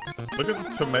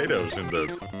the tomatoes in the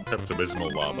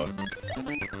Pepto-Bismol lava.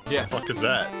 Yeah. What the fuck is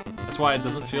that? That's why it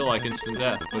doesn't feel like instant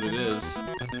death, but it is.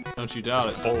 Don't you doubt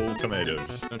it. Whole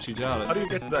tomatoes. Don't you doubt How it. do you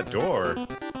get to that door?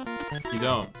 You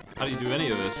don't. How do you do any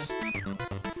of this?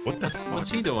 What the fuck? What's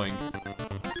he doing?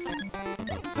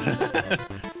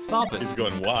 Stop it. He's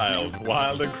going wild.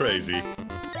 Wild and crazy.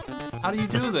 How do you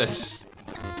do this?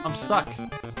 I'm stuck.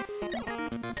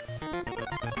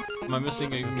 Am I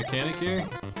missing a mechanic here?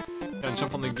 Can I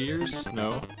jump on the gears?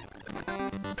 No.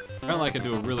 Apparently I can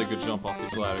do a really good jump off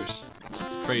these ladders. It's a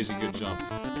crazy good jump.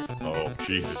 Oh,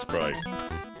 Jesus Christ.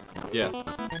 Yeah.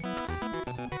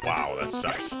 Wow, that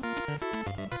sucks.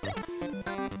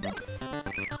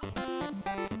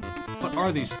 What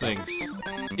are these things?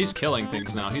 He's killing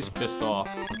things now. He's pissed off.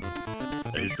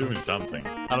 Yeah, he's doing something.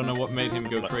 I don't know what made him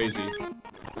go crazy.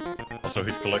 Also,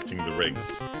 he's collecting the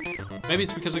rings. Maybe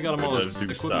it's because I got him all his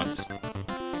equipment. Stuff.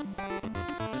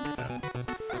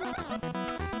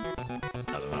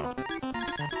 I don't know.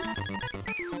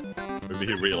 Maybe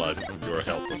he realizes that you're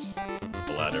helpless.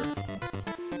 The ladder.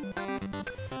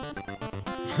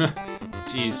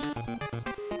 Jeez.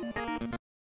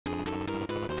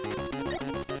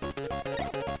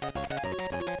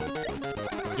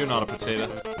 You're not a potato.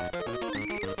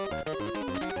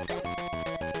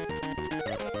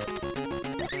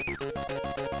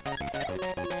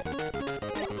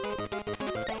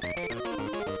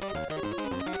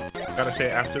 Gotta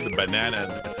say, after the banana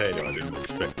and the potato, I didn't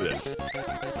expect this.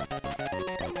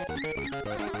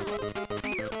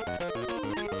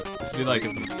 This would be like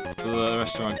if the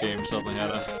restaurant game suddenly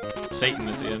had a Satan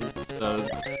at the end instead of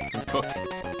some cook.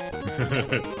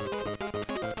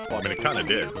 Well, I mean, it kinda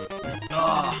did.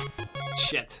 Ah,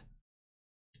 shit.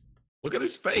 Look at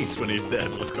his face when he's dead.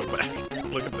 Look back.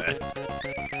 Look at that.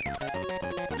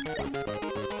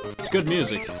 It's good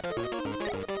music.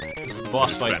 This is the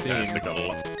boss fight fantastic.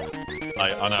 theme. I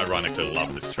unironically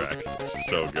love this track. It's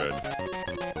so good.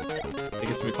 It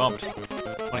gets me pumped. I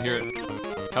want to hear it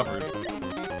covered.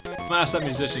 I'm asked that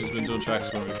musician's been doing tracks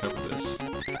for me to cover this.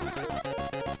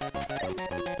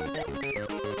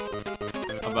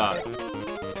 How about it?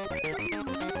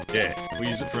 Yeah. We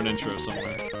use it for an intro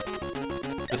somewhere.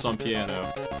 This on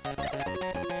piano.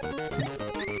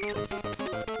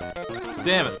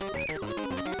 Damn it.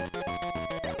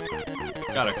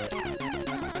 Got her.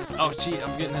 Oh, gee,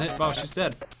 I'm getting hit. Oh, she's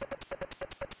dead.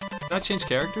 Did I change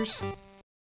characters?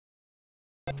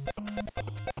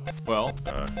 Well.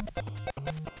 I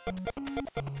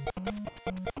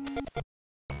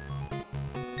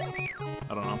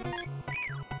don't know.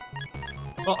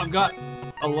 Well, I've got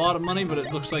a lot of money, but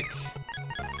it looks like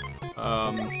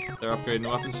they're upgrading the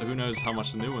weapons, so who knows how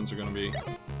much the new ones are going to be.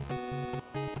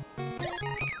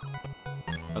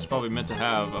 I was probably meant to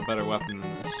have a better weapon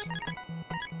than this.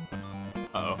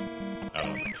 Uh-oh.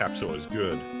 The capsule is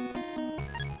good.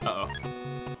 Uh-oh.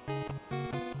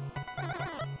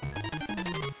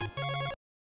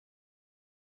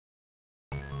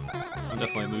 I'm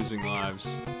definitely losing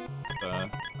lives. I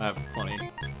have plenty.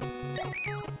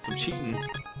 Some cheating.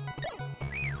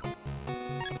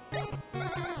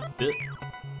 Bit.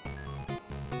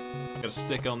 Got a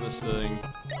stick on this thing.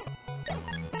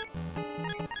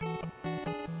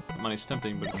 Money's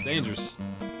tempting, but it's dangerous.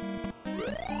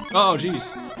 Oh, jeez.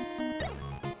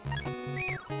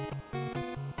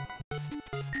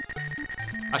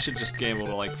 I should just gamble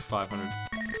to like 500.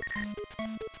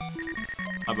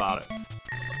 How about it?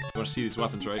 You want to see these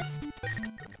weapons, right?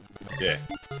 Yeah.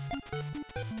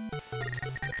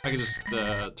 I can just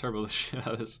turbo the shit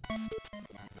out of this.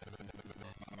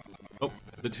 Oh,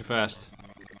 did too fast.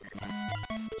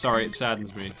 Sorry, it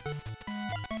saddens me.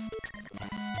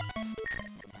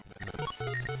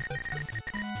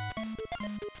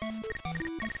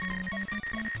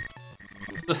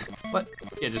 What?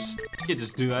 You can't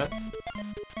just do that.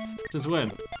 Since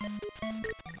when?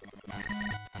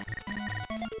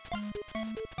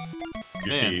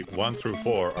 You see, 1 through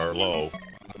 4 are low,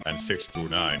 and 6 through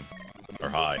 9 are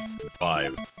high. And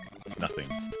 5 is nothing.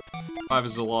 5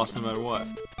 is a loss no matter what.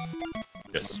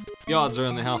 Yes. The odds are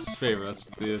in the house's favor. That's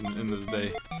the end of the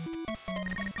day.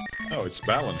 Oh, it's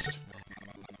balanced.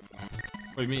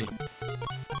 What do you mean?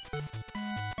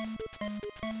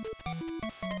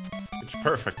 It's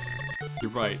perfect.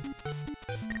 You're right.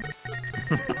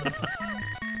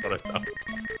 What I thought.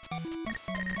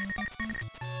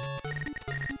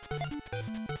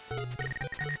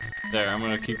 There, I'm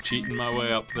gonna keep cheating my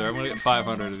way up there. I'm gonna get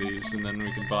 500 of these, and then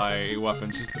we can buy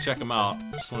weapons just to check them out.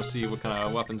 Just want to see what kind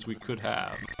of weapons we could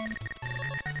have.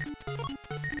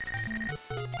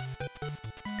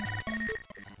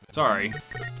 Sorry.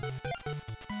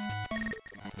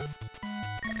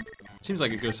 Seems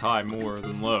like it goes high more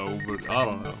than low, but I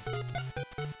don't know.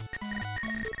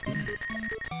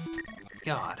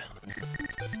 God.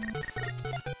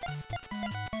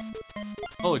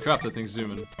 Holy crap, that thing's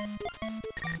zooming.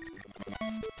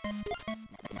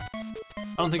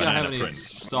 I don't think I have any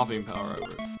stopping power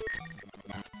over it.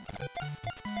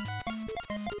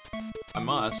 I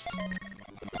must.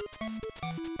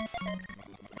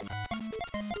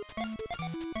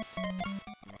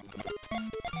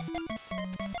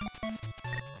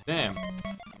 Damn.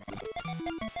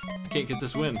 I can't get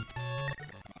this win.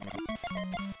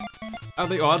 Are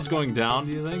the odds going down,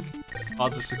 do you think?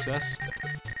 Odds of success?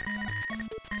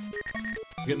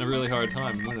 I'm getting a really hard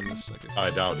time winning this sucker.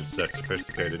 I doubt it's that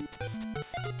sophisticated.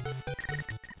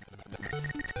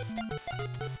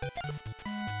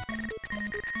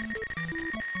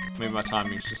 Maybe my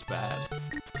timing's just bad.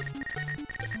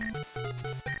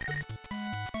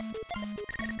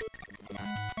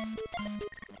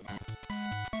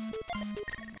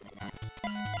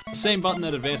 The same button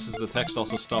that advances the text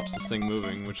also stops this thing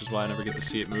moving, which is why I never get to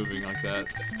see it moving like that.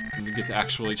 And you get to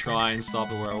actually try and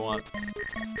stop it where I want.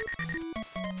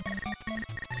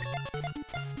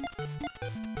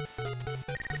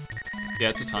 Yeah,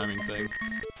 it's a timing thing.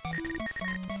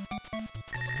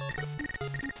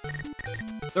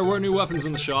 There were new weapons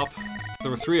in the shop. There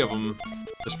were 3 of them.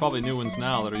 There's probably new ones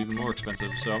now that are even more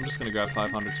expensive, so I'm just gonna grab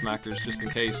 500 smackers just in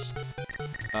case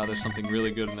there's something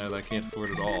really good in there that I can't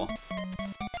afford at all.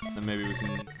 Then maybe we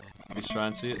can at least try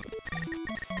and see it.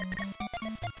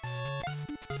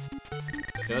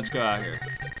 Okay, let's go out here.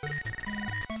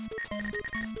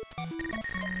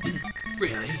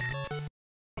 Really?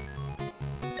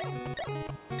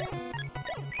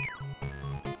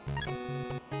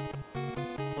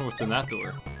 Oh, what's in that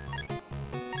door?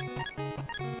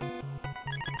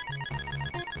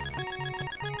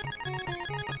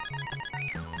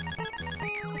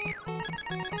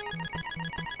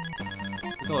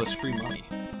 Look at all this free money.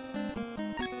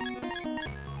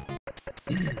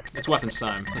 It's weapons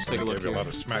time. Let's take a look here. A lot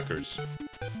of smackers.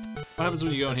 What happens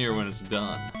when you go in here when it's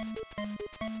done?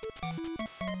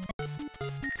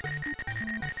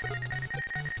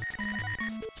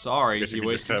 Sorry, Guess you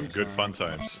can just wasted have good fun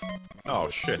times.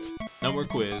 Oh shit. No more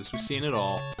quiz. We've seen it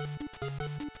all.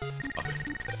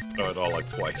 Oh, it all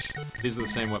like twice. These are the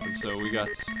same weapons, so we got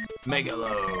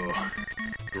Megalo.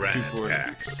 Grand 240.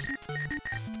 axe.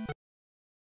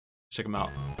 Check them out.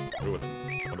 Wonder what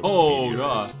Oh meteor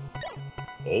god. is.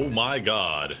 Oh my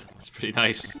god. That's pretty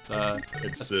nice.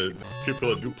 It's a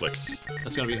pupilla duplex.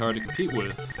 That's gonna be hard to compete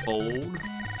with. Fold.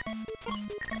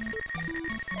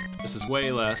 This is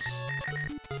way less.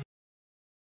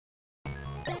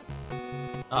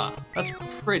 Ah, that's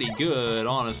pretty good,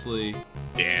 honestly.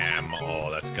 Damn. Oh,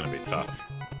 that's gonna be tough.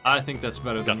 I think that's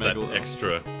better than Got that Megalo.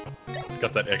 extra. It's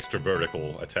got that extra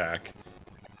vertical attack.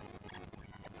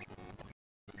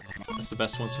 That's the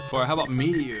best one so far. How about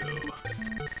Meteor?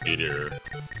 Meteor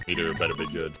better be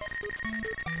good.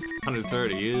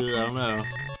 130. I don't know.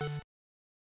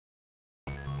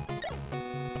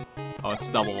 Oh, it's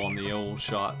double on the old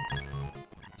shot.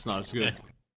 It's not as good.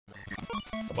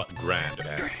 How about Grand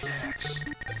Axe?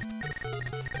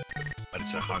 But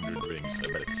it's 100 rings.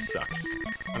 I bet it sucks.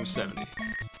 170.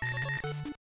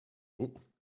 Ooh.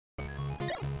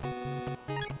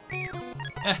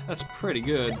 That's pretty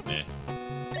good. Eh.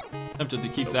 Tempted to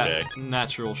keep that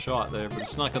natural shot there, but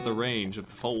it's not got the range of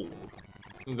fold.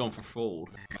 I'm going for fold.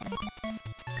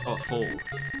 Oh, fold.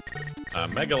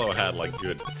 Megalo had like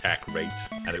good attack rate,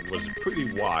 and it was a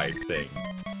pretty wide thing.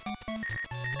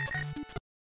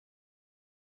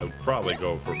 I would probably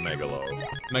go for Megalo.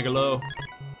 Megalo.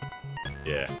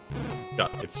 Yeah.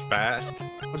 It's fast.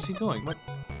 What is he doing? What?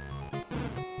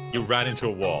 You ran into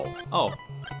a wall. Oh.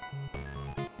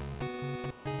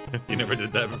 You never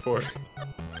did that before?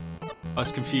 I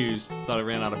was confused. Thought I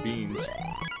ran out of beans.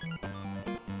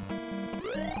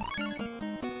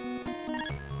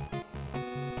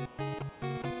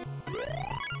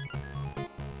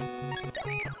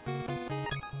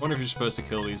 I wonder if you're supposed to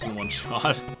kill these in one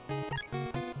shot.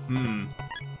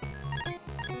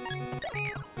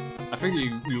 I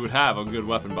figure you would have a good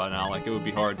weapon by now. Like, it would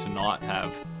be hard to not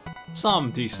have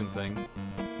some decent thing.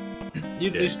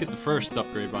 You'd at least get the first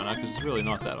upgrade by now, because it's really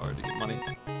not that hard to get money.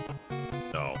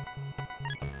 No.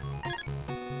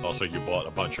 Also, you bought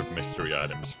a bunch of mystery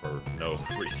items for no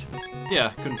reason.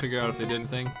 Yeah, couldn't figure out if they did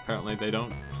anything. Apparently they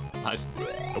don't. I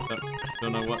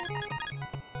don't know what.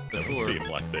 Doesn't seem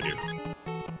like they do.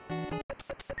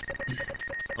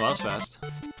 Well, that was fast.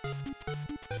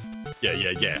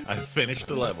 Yeah. I finished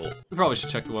the level. We probably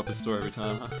should check the weapon store every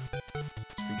time, huh?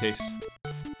 Just in case.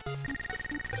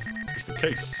 Just in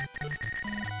case.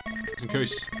 Just in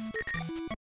case.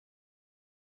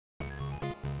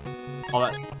 All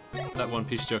that One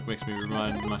Piece joke makes me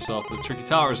remind myself that Tricky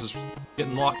Towers is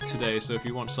getting locked today, so if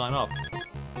you want to sign up,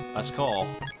 last call.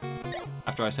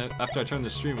 After I turn the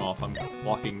stream off, I'm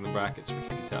locking the brackets for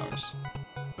Tricky Towers.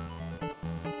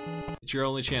 It's your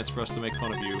only chance for us to make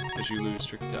fun of you as you lose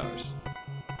Tricky Towers.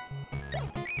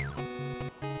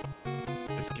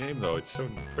 This game, though, it's so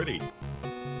pretty.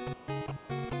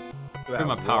 I think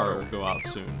my power will go out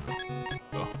soon.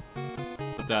 So,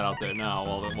 put that out there now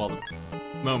while the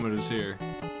moment is here.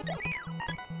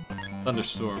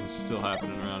 Thunderstorms still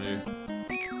happening around here.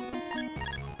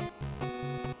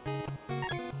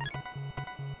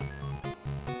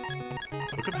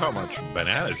 Look at how much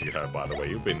bananas you have, by the way.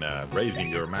 You've been raising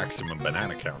your maximum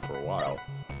banana count for a while.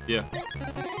 Yeah.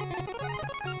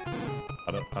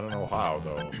 I don't know how,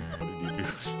 though. What did you do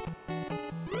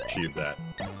to achieve that?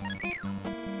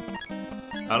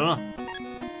 I don't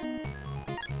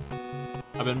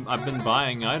know. I've been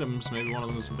buying items. Maybe one of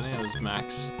them is bananas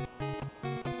max.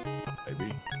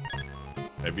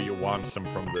 Maybe you want some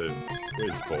from the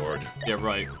quiz board. Yeah,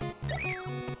 right.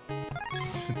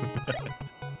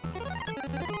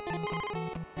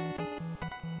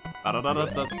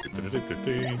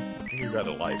 You got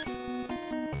a life.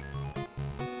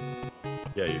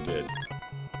 Yeah, you did.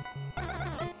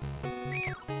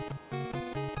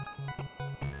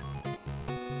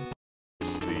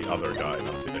 It's the other guy,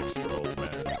 not the extra old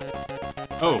man.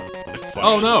 Oh!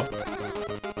 Oh no!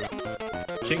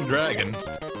 King Dragon.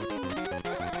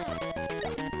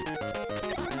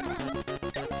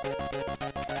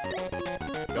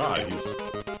 God, he's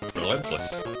relentless.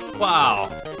 Wow!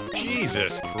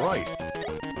 Jesus Christ.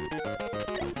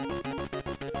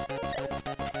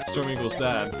 Storm Eagle's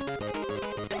dad.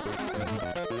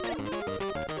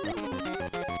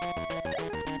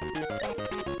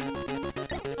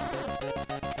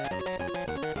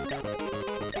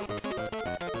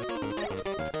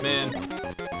 Man.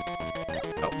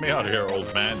 Help me out here,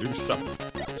 old man. Do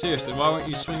something. Seriously, why weren't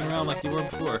you swinging around like you were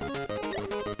before?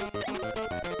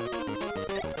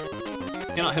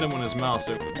 Cannot hit him when his mouth's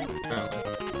open, apparently.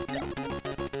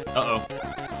 Uh-oh.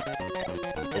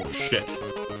 Oh, shit.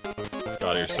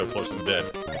 God, you're so close to dead.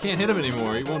 I can't hit him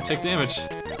anymore. He won't take damage.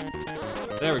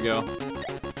 There we go.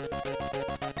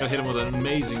 Gotta hit him with an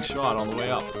amazing shot on the way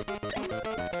up.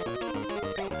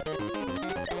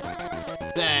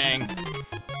 Dang.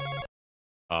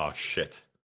 Oh, shit.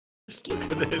 Just look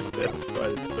at this. That's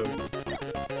right. It's so good.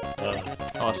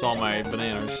 I lost all my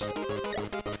bananas.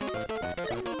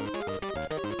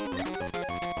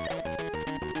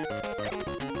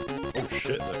 Oh,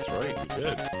 shit. That's right. You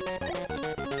did.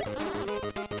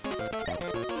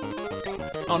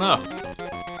 Oh, no.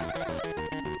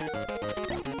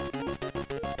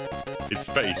 His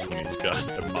face when he's got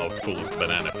a mouthful of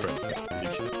banana prints is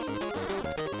ridiculous.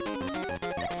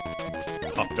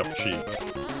 Puffed up cheeks.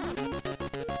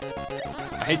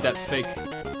 I hate that fake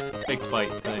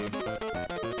bite thing.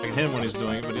 I can hit him when he's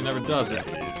doing it, but he never does it.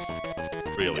 That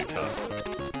is really tough.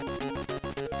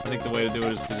 I think the way to do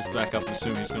it is to just back up and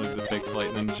assume he's going to do the fake flight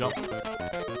and then jump.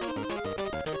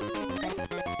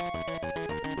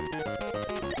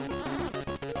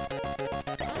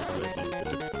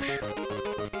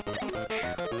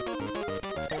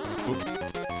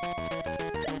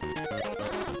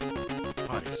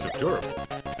 Oh, he's so durable.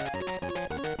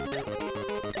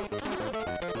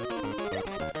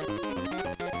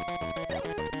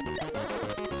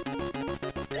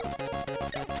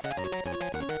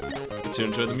 To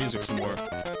enjoy the music some more.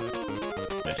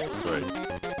 Yeah, that's right.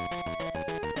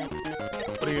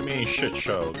 What do you mean, shit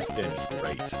show? This game is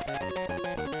great.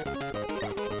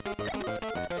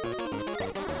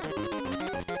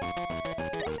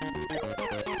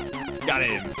 Got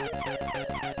him!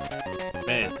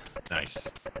 Man. Nice.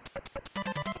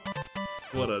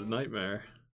 What a nightmare.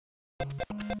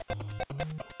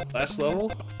 Last level,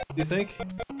 do you think?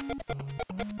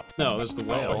 No, there's the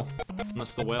whale.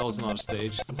 Unless the whale is not a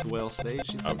stage. Is the whale a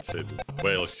stage? I would say the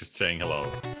whale is just saying hello.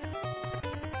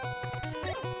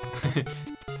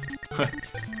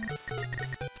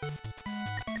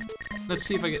 Let's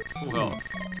see if I get full health.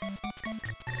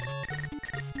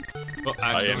 Oh,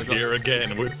 I am here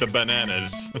again with the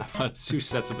bananas. I've got 2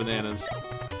 sets of bananas.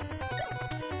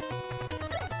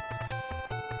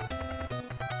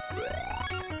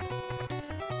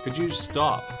 Could you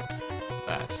stop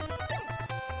that?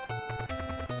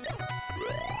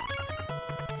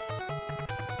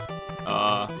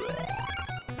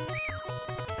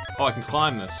 Oh, I can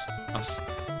climb this.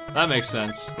 That makes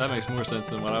sense. That makes more sense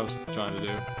than what I was trying to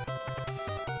do.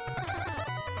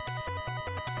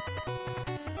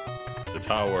 The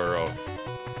tower of...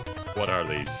 what are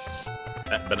these?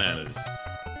 Bananas.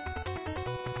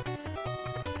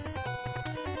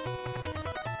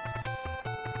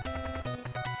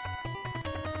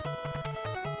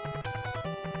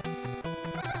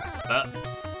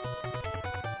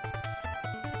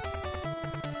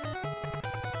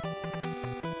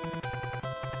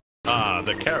 Ah,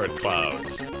 the carrot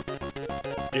clouds.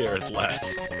 Here at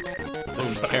last.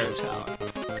 The carrot tower.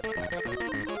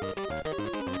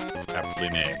 Aptly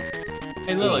named.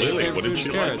 Hey Lily, Lily, your what favorite did food is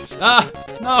you carrots. like? Ah!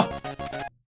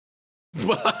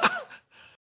 No!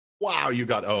 Wow, you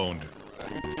got owned.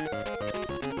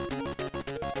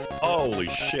 Holy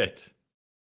shit.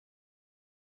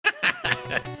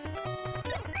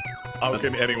 How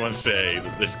can anyone say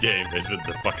that this game isn't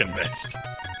the fucking best?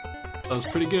 That was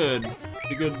pretty good.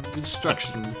 Pretty good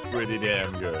destruction. Pretty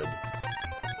damn good.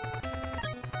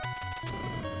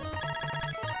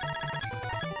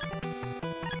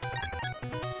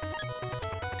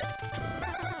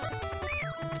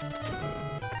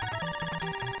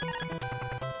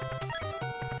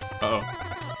 Uh-oh.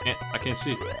 I can't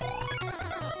see.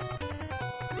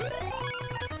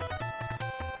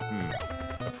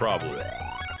 A problem.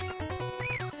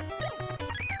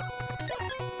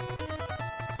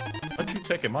 How'd you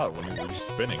take him out when he was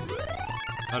spinning?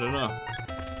 I don't know.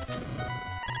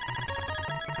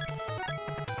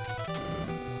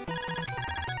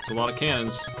 There's a lot of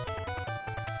cannons.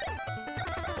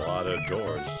 A lot of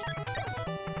doors.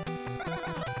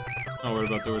 I'm not worried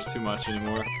about doors too much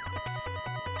anymore.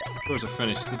 Doors are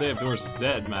finished. The day of doors is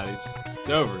dead, Maddie. It's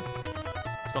over.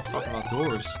 Stop talking about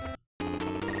doors.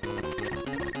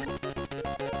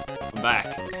 I'm back.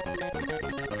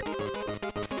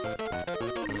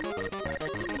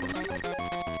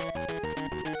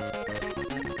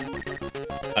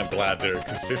 I'm glad they're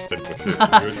consistent with the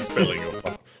good spelling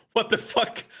of... What the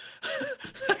fuck?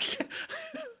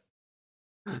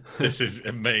 This is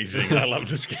amazing. I love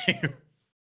this game.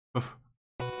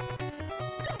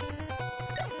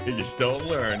 You just don't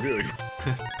learn, do you?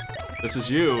 This is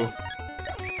you.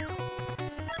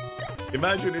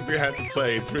 Imagine if you had to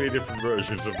play 3 different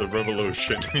versions of the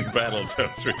Revolution in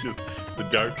Battletoads, which is the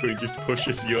Dark Queen just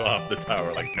pushes you off the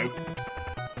tower like, nope.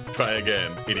 Try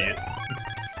again, idiot.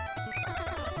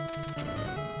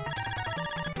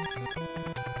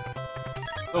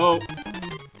 Oh!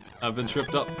 I've been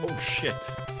tripped up. Oh shit.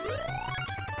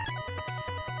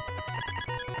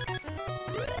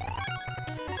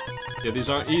 Yeah, these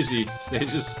aren't easy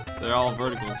stages. They're all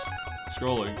vertical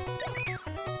scrolling.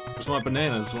 Where's my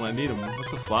bananas when I need them?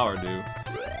 What's the flower do?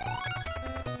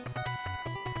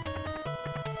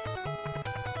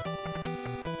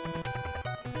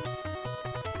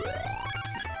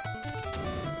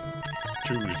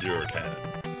 Choose your cannon.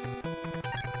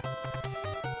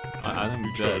 I think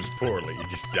you chose poorly. You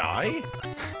just die?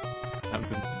 I'm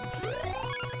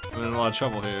in a lot of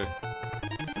trouble here.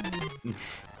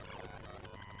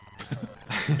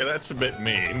 Yeah, that's a bit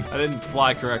mean. I didn't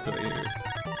fly correctly here.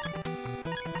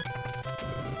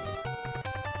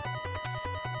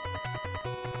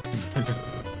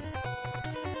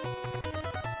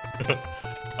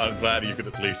 I'm glad you could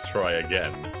at least try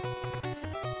again.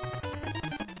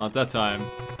 Not that time.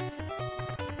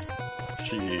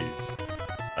 Jeez.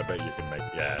 I bet you can make...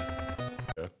 yeah.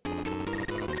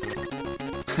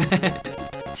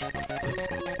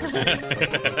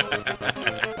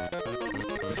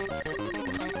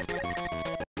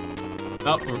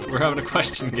 Oh, we're having a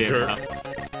question game now.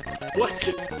 What?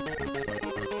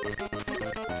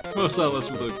 Most of us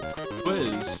with a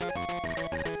quiz.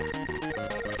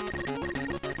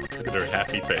 Look at her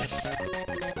happy face.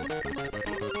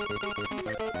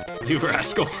 You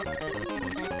rascal.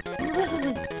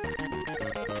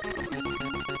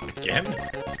 Again?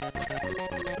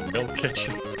 The milk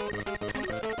kitchen.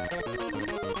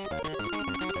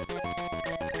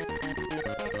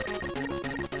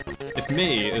 If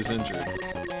me is injured.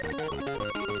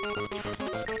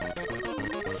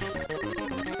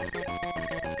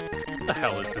 What the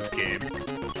hell is this game?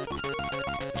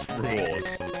 Rules.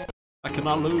 I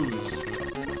cannot lose.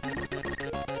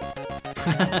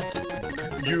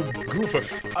 You goofer.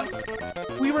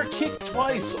 We were kicked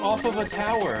twice off of a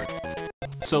tower.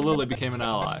 So Lily became an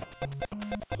ally.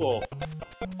 Cool.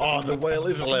 Oh, the whale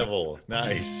is level.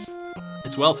 Nice.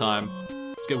 It's whale time.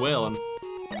 Let's get whaling.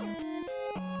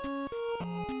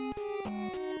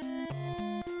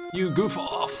 You goof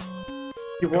off.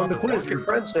 You won the quiz, you're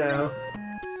friends now.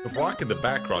 The block in the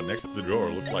background next to the door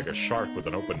looks like a shark with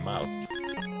an open mouth.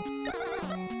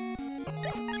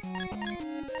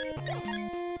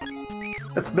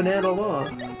 That's banana law.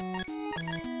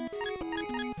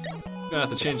 Gonna have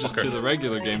to change this to the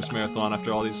regular games marathon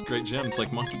after all these great gems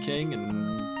like Monkey King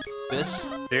and this.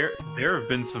 There have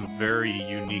been some very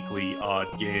uniquely odd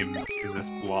games in this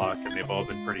block, and they've all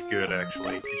been pretty good,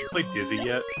 actually. Did you play Dizzy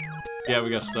yet? Yeah, we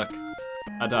got stuck.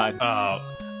 I died.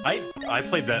 I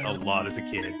played that a lot as a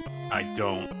kid. I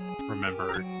don't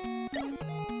remember.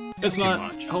 It's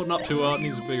not holding up too well. It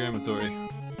needs a bigger inventory.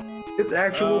 It's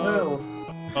actual hell.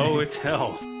 Oh, it's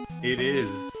hell. It is.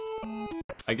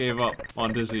 I gave up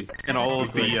on Dizzy. And all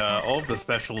of the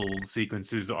special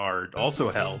sequences are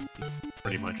also hell.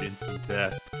 Pretty much instant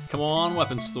death. Come on,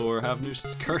 weapon store. Have new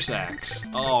curse axe.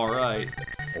 All right.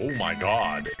 Oh my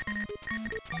god.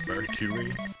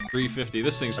 Mercury. 350.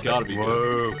 This thing's gotta be good.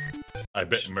 Whoa. I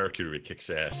bet Mercury kicks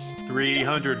ass.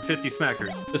 350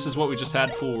 smackers. This is what we just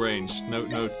had full range.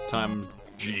 No time.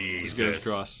 Jesus. As good as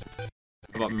cross.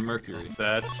 How about Mercury?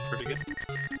 That's pretty good.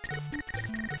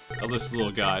 Oh, this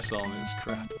little guy selling this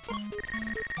crap.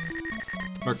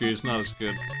 Mercury's not as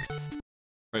good.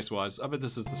 Price-wise. I bet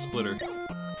this is the splitter.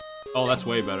 Oh, that's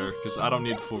way better, because I don't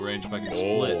need full range if I can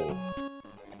split.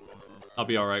 I'll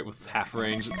be alright with half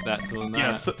range doing that.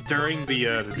 Yeah, so during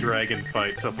the dragon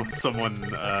fight, someone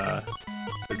did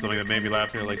something that made me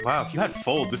laugh. They're like, wow, if you had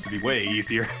fold, this would be way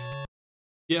easier.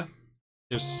 Yeah.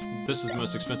 This is the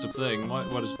most expensive thing.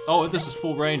 What is... Oh, this is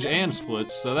full range and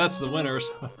splits, so that's the winners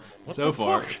so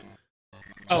far. Fuck?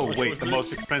 Oh, wait, the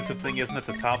most expensive thing isn't at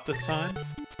the top this time?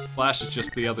 Flash is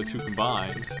just the other two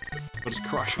combined. What is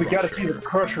Crusher? We gotta see what the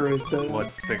Crusher is, though.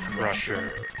 What's the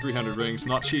Crusher? 300 rings,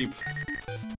 not cheap.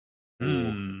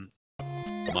 Hmm.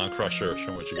 Come on, Crusher,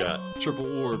 show me what you got.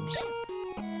 Triple orbs.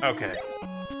 Okay.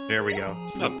 There we go.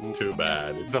 It's not too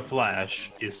bad. It's the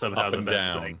Flash is somehow up the and best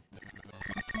down. thing.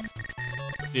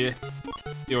 Yeah.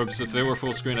 The orbs, if they were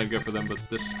full screen, I'd go for them, but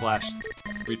this Flash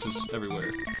reaches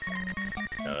everywhere.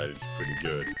 Yeah, that is pretty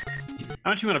good.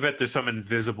 Aren't you gonna bet there's some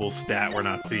invisible stat we're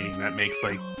not seeing that makes,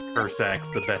 like, Curse Axe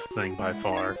the best thing by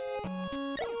far?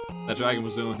 That dragon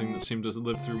was the only thing that seemed to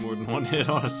live through more than one hit,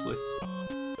 honestly.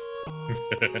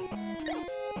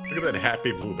 Look at that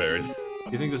happy blueberry.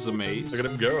 You think this is a maze? Look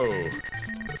at him go.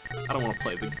 I don't want to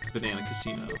play the Banana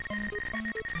Casino.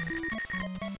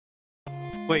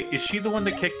 Wait, is she the one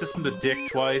that kicked us in the dick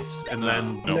twice and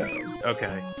then? No.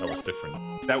 Okay, That was different.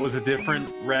 that was a different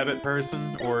rabbit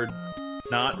person or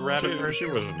not rabbit person.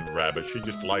 She wasn't a rabbit. She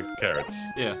just liked carrots.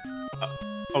 Yeah.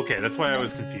 Okay, that's why I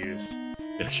was confused.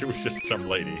 Yeah, she was just some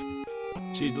lady.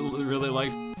 She really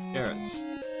liked carrots.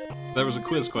 There was a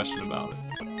quiz question about it.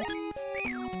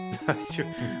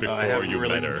 Before I haven't you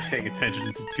really met her. been paying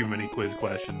attention to too many quiz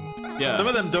questions. Yeah. Some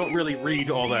of them don't really read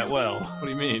all that well. What do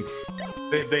you mean?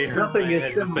 They hurt Nothing my is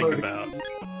head to similar. think about.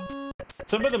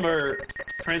 Some of them are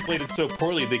translated so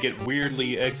poorly they get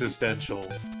weirdly existential.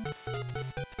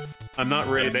 I'm not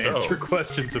ready to That's so. answer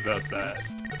questions about that.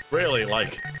 Really,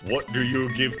 like, what do you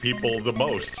give people the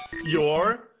most?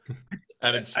 Your?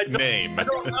 And its name. I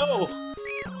don't know.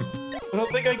 I don't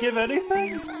think I give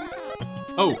anything.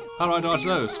 Oh, how do I dodge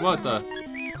those? What the?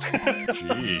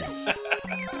 Jeez.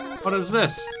 What is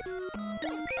this?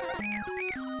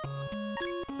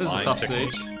 This is a Mind tough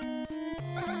ticklish. stage.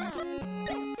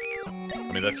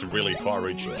 I mean, that's a really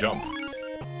far-reaching jump.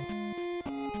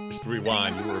 Just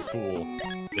rewind, you were a fool.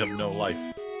 You have no life.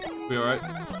 Be alright.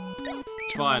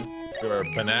 It's fine. You're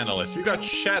bananaless. You got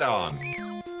shed on.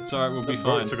 It's alright, we'll be The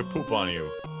bird fine. took a poop on you.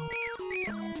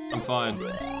 I'm fine.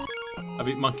 I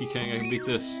beat Monkey King, I can beat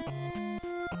this.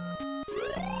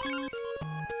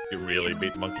 You really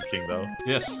beat Monkey King, though?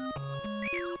 Yes,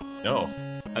 No.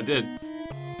 I did.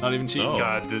 Not even cheating. No.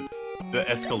 God, the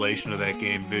escalation of that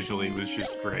game visually was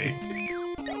just great.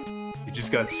 It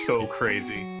just got so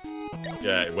crazy.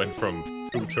 Yeah, it went from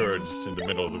 2 turds in the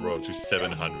middle of the road to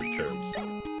 700 turds.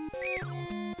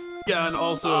 Yeah, and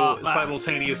also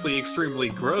simultaneously extremely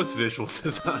gross visual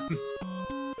design.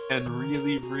 And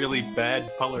really, really bad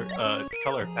color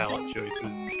palette choices.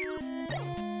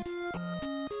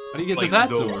 How do you get Like to that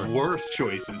the door? worst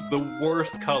choices, the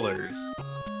worst colors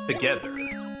together.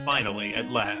 Finally,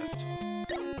 at last.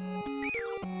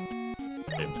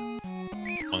 In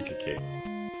Monkey King.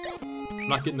 I'm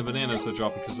not getting the bananas they're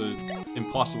dropping because they're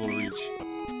impossible to reach.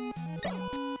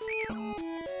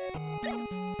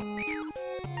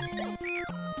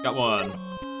 Got one.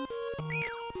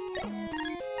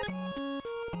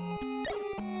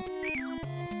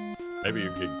 Maybe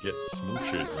you could get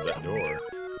smooches in that door.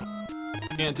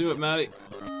 Can't do it, Matty.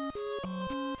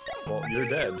 Well, you're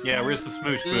dead. Yeah, where's the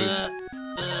smoosh booth?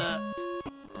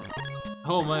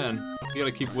 Oh man, you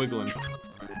gotta keep wiggling.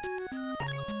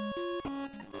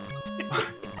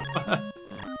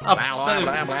 I'm spinning.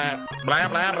 blah, blah,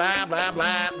 blah, blah, blah,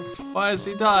 blah. Why is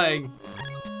he dying?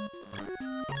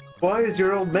 Why is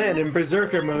your old man in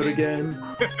berserker mode again?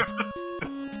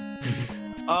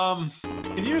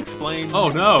 Can you explain Oh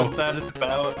no! what that is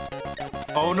about?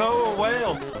 Oh no, a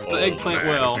whale! The eggplant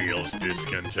whale. Feels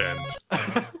discontent.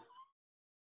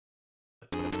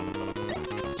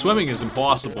 Swimming is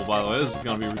impossible, by the way. This is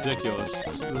gonna be ridiculous.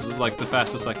 This is like the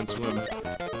fastest I can swim.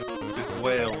 This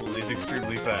whale is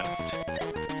extremely fast.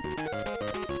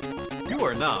 You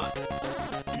are not.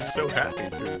 He's so happy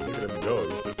to look at him go.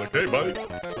 He's just like, hey, buddy.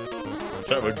 Let's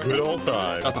have a good old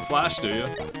time. Got the flash, do you?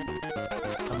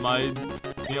 I might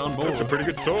be on board. That's a pretty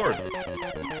good sword.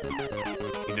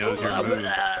 He knows your move.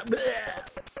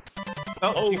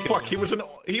 Oh, you can- fuck, he was an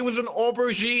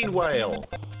aubergine whale.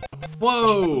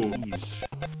 Whoa!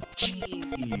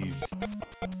 Jeez.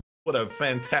 What a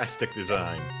fantastic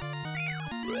design.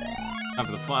 Time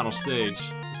for the final stage.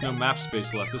 There's no map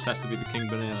space left. This has to be the King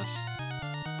Bananas.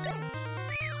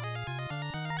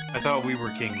 I thought we were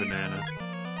King Banana.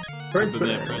 Prince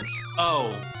Banana Banana. Prince.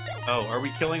 Oh, are we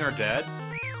killing our dad?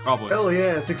 Probably. Hell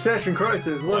yeah, Succession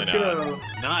Crisis, let's Why not? go.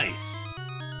 Nice.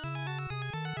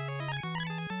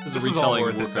 This This is a is all retelling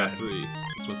worth of it, Warcraft then. 3.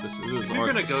 That's what this is. This is If you're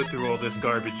gonna Arthas. go through all this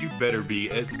garbage, you better be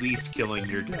at least killing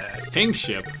your dad.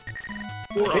 Kingship.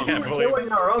 Or We're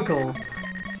killing our uncle,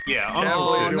 Yeah, Can't Uncle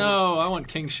Oh believe Two. no, I want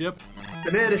Kingship.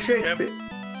 Banana Shakespeare.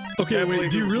 Okay, Can't wait,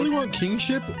 believe do you you- really want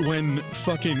kingship when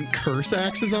fucking Curse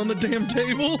Axe is on the damn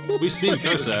table? We've seen This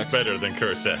is Cossacks. better than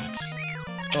Curse Axe.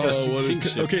 Yes, what is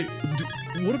kingship. okay?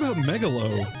 What about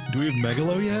Megalo? Do we have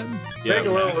Megalo yet? Yeah,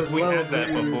 Megalo was We low had that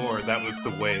views. before. That was the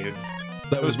wave.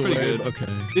 That was the pretty wave? good.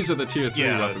 Okay. these are the tier 3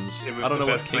 Yeah, weapons. it was I don't the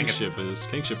know what best thing at- Kingship is.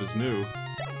 Kingship is new.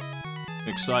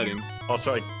 Exciting.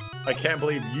 Also, I can't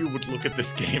believe you would look at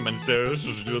this game and say this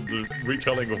is just the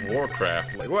retelling of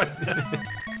Warcraft. Like, what?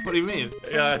 What do you mean?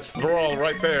 Yeah, it's Thrall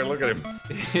right there. Look at him.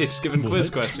 It's giving quiz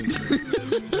What? questions.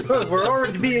 Look, we're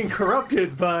already being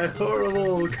corrupted by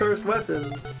horrible cursed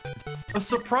weapons. A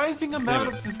surprising amount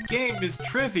Damn it. of this game is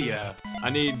trivia.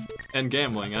 And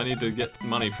gambling. I need to get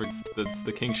money for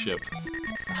the Kingship.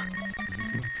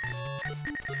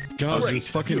 God, Great. this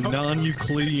fucking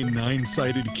non-Euclidean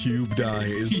 9-sided cube die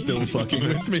is still fucking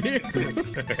with me.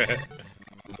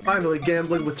 Finally,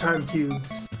 gambling with time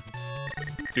cubes.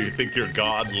 Do you think you're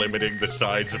God limiting the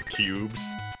sides of cubes?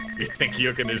 You think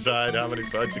you can decide how many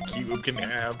sides a cube can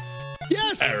have?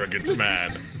 Yes! Arrogant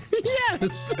man.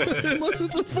 Yes! Unless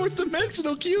it's a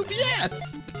fourth-dimensional cube,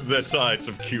 yes! The sides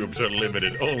of cubes are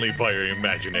limited only by your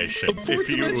imagination. A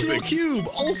fourth-dimensional cube,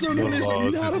 also known as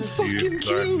not a fucking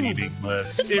cube!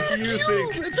 Meaningless. It's not a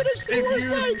cube! If it has four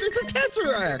sides, it's a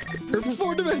tesseract! Or if it's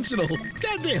four-dimensional.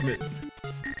 God damn it.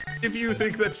 If you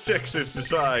think that 6 is the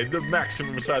side, the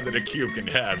maximum side that a cube can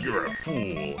have, you're a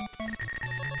fool.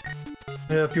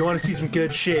 If you want to see some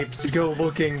good shapes, go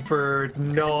looking for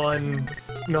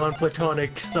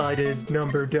non-platonic sided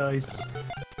number dice.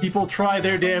 People try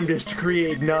their damnedest to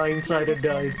create 9-sided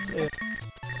dice. And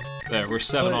There, we're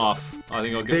 7 off. I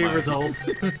think I'll they get result.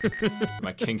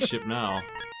 my kingship now.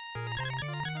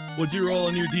 What'd you roll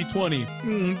on your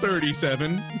d20?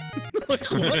 37. Like,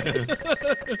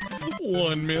 what?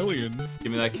 1 million.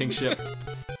 Give me that kingship.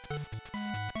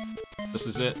 This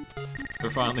is it. We're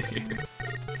finally here.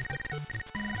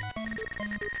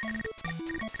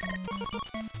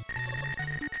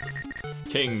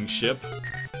 Kingship. What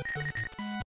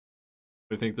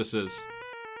do you think this is?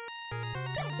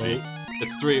 Wait.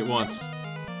 It's 3 at once.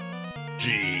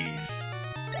 Jeez.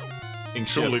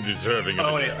 Kingship. Totally deserving of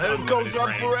Oh, it. it's It goes on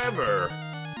range. forever.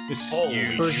 It's Holy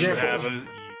You For should example, have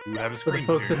a For the screen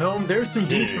folks here. at home, there's some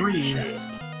D3s.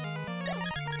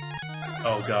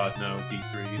 Oh god, no,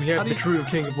 D3s. We have How do the you- true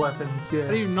king of weapons, yes.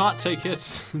 How do you not take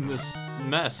hits in this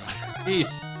mess? Jeez.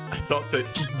 I thought the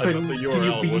Can you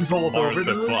URL was evolve part over of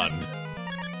the those? fun.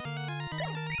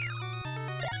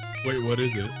 Wait, what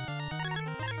is it?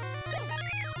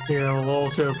 Here, I'll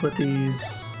also put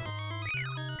these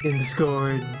in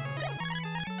Discord.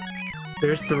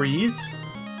 There's 3s.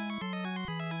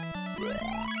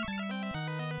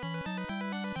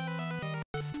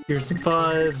 Here's some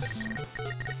 5s.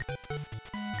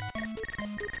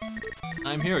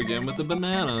 I'm here again with the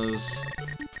bananas.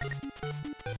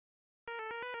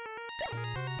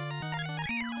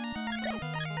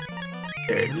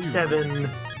 There's a 7.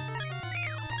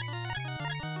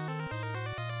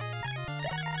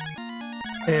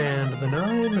 And the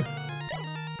 9.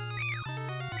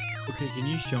 Okay, can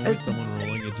you show me As- someone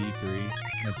rolling a d3?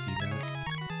 I see that.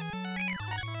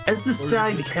 As the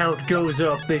side just- count goes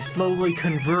up, they slowly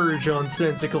converge on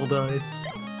sensical dice.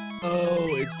 Oh,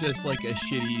 it's just like a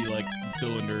shitty, like,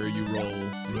 cylinder you roll,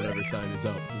 and whatever side is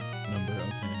up number,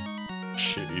 okay.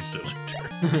 Shitty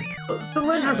cylinder.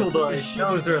 Cylindrical it's like a dice, shitty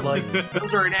those are like, cylinder.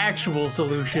 those are an actual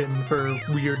solution for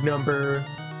weird number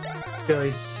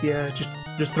dice. Yeah,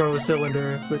 just throw a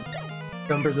cylinder with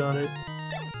numbers on it.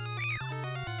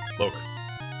 Look,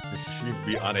 this seems to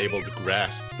be unable to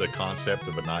grasp the concept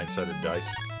of a 9-sided dice.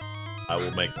 I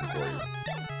will make them for you.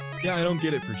 Yeah, I don't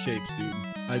get it for shapes, dude.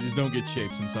 I just don't get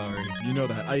shapes, I'm sorry. You know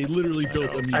that. I literally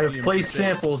built a museum I have for placed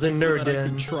shapes samples in so that I Nerd could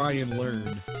Den. try and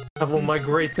learn. I will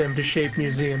migrate them to Shape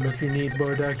Museum if you need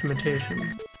more documentation.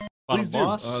 Final Please do.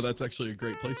 boss? That's actually a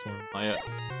great place for him. Not yet.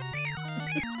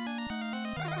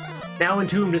 Now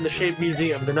entombed in the Shape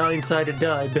Museum, the 9-sided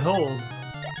die, behold.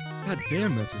 God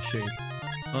damn, that's a shape.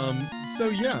 So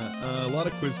yeah, a lot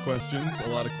of quiz questions, a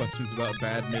lot of questions about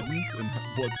badmintons and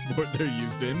what sport they're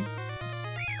used in.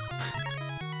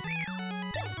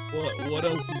 What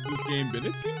else has this game been?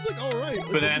 It seems like alright.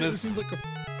 Like, Bananas. It seems like a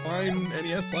fine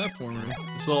NES platformer.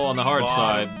 It's a little on the hard Lot-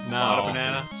 side lot now. of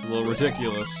banana. It's a little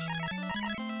ridiculous.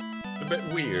 A bit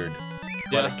weird.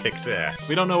 Yeah. But it kicks ass.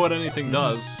 We don't know what anything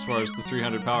does as far as the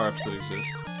 300 power-ups that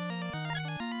exist.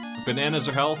 Bananas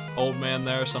are health. Old man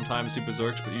there. Sometimes he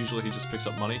berserks, but usually he just picks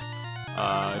up money.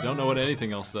 I don't know what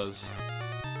anything else does.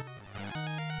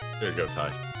 There you go,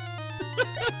 Ty.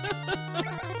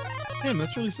 Damn,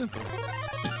 that's really simple.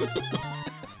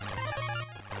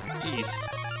 Jeez.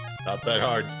 Not that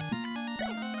hard.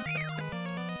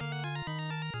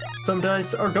 Some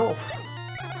dice are golf.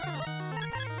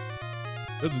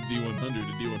 That's a D100. A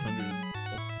D100 is...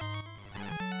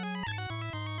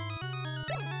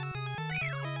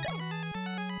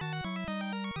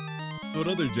 What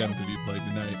other gems have you played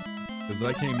tonight? Because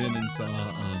I came in and saw,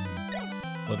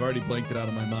 well, I've already blanked it out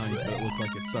of my mind, but it looked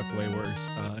like it sucked way worse.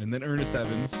 And then Ernest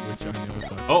Evans, which I know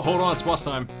sucks. Oh, hold on. It's boss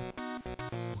time.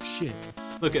 Oh, shit.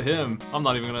 Look at him. I'm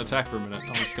not even going to attack for a minute.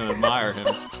 I'm just going to admire him.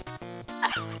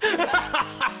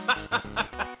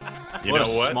 You What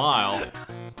know a what? smile.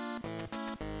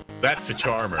 That's a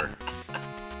charmer.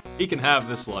 He can have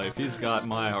this life. He's got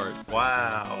my heart.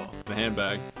 Wow. The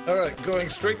handbag. Alright, going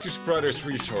straight to Spriter's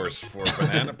resource for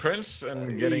Banana Prince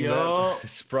and getting Yo. that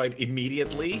sprite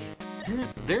immediately.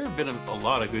 There have been a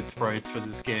lot of good sprites for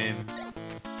this game.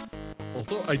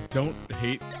 Also, I don't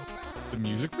hate the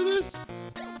music for this.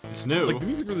 It's new. Like, the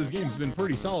music for this game's been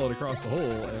pretty solid across the whole,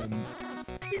 and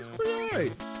it's pretty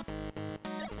alright.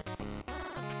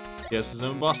 He has his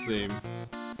own boss theme.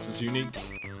 This is unique.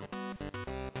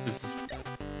 This is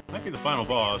might be the final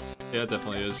boss. Yeah, it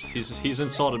definitely is. He's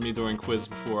insulted me during quiz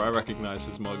before. I recognize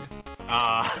his mug.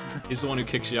 Ah. He's the one who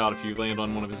kicks you out if you land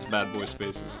on one of his bad boy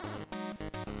spaces.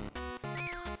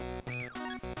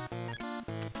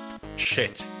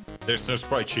 Shit. There's no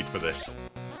sprite sheet for this.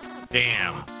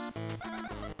 Damn.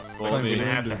 Well, I'm gonna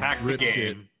have to hack the game.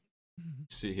 Shit.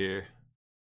 Let's see here.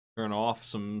 Turn off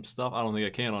some stuff. I don't think I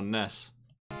can on NES.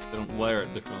 They don't layer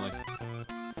it differently.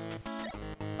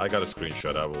 I got a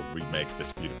screenshot. I will remake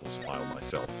this beautiful smile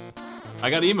myself. I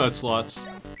got emote slots.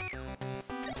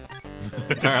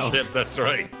 Apparently. Shit, that's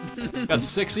right. Got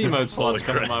 6 emote slots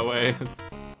coming my way.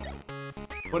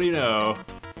 What do you know?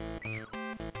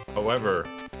 However,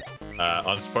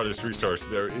 on Sparta's Resource,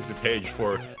 there is a page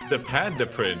for the Panda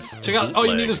Prince. Check out. Oh,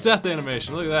 you need his death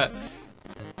animation. Look at that.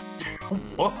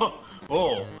 Whoa.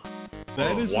 Oh.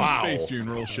 That is wow. some Space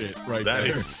Funeral shit right That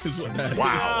there. is what that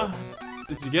wow.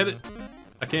 Did you get it?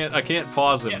 I can't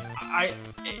pause him. Yeah,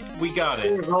 we got it.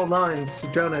 There's all 9s.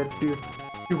 You've done it.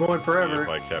 You won forever. See if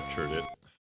I captured it.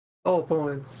 All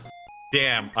points.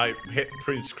 Damn, I hit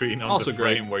print screen on Also the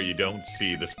frame great. where you don't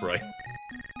see the sprite.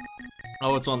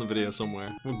 Oh, it's on the video somewhere.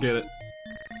 We'll get it.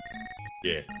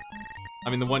 Yeah. I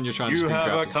mean, the one you're trying to You screen have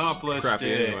grab is accomplished crappy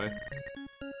it. anyway.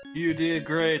 You did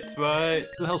great, Spite.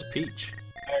 Who the hell's Peach?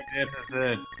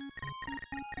 Magnificent.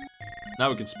 Now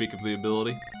we can speak of the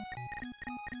ability.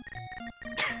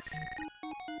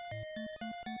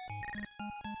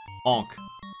 Onk.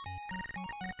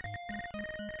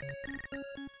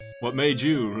 What made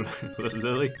you,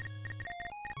 Lily?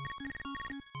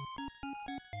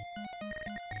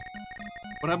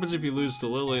 What happens if you lose to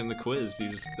Lily in the quiz? Do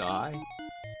you just die?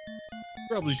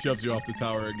 probably shoves you off the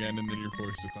tower again, and then you're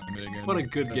forced to climb it again. What a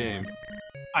good That's game.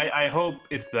 I hope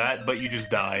it's that, but you just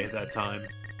die at that time.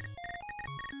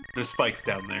 There's spikes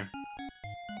down there.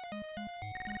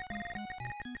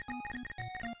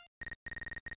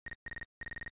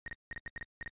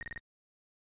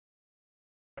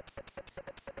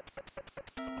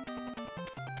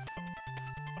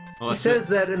 Well, He that's says it.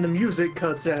 that and the music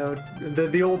cuts out, and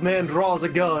then the old man draws a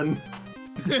gun.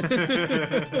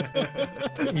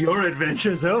 Your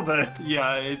adventure's over.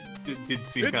 Yeah, it did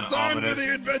seem kind It's of time ominous. for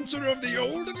the adventure of the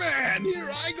old man. Here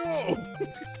I go.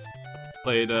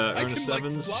 Played I Ernest can like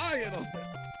Evans, fly and all that.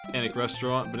 Panic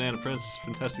Restaurant, Banana Prince,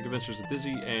 Fantastic Adventures of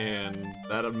Dizzy, and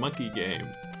that a monkey game.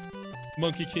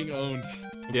 Monkey King owned.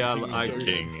 Yeah, King was I- so good.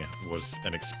 King was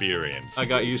an experience. I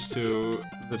got used to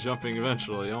the jumping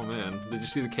eventually. Oh man, did you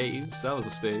see the caves? That was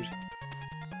a stage.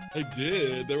 I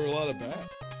did. There were a lot of that.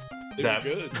 They That, were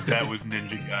good. that was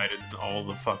Ninja Gaiden all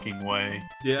the fucking way.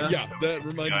 Yeah. Yeah, that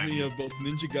reminded me of both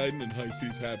Ninja Gaiden and High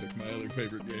Seas Havoc, my other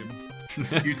favorite game.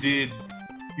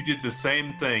 You did the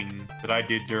same thing that I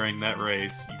did during that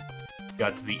race. You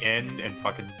got to the end and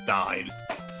fucking died.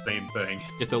 Same thing.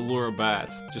 Get to lure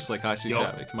bats, just like High Seas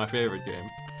Yup. Havoc, my favorite game.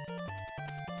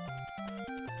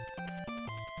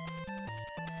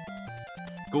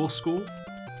 School?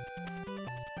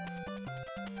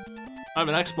 I have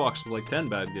an Xbox with like 10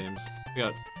 bad games. We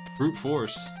got Brute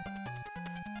Force.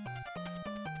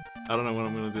 I don't know when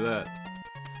I'm gonna do that.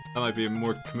 That might be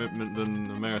more commitment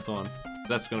than a marathon.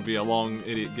 That's gonna be a long,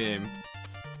 idiot game.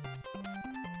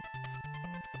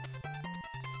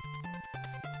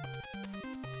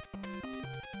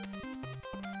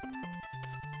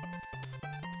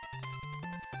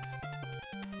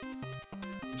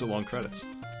 It's a long credits.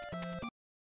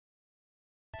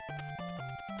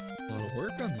 A lot of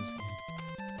work on this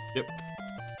game.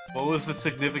 What was the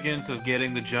significance of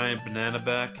getting the giant banana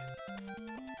back?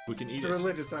 We can eat The it.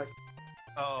 religious act.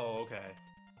 Oh, okay.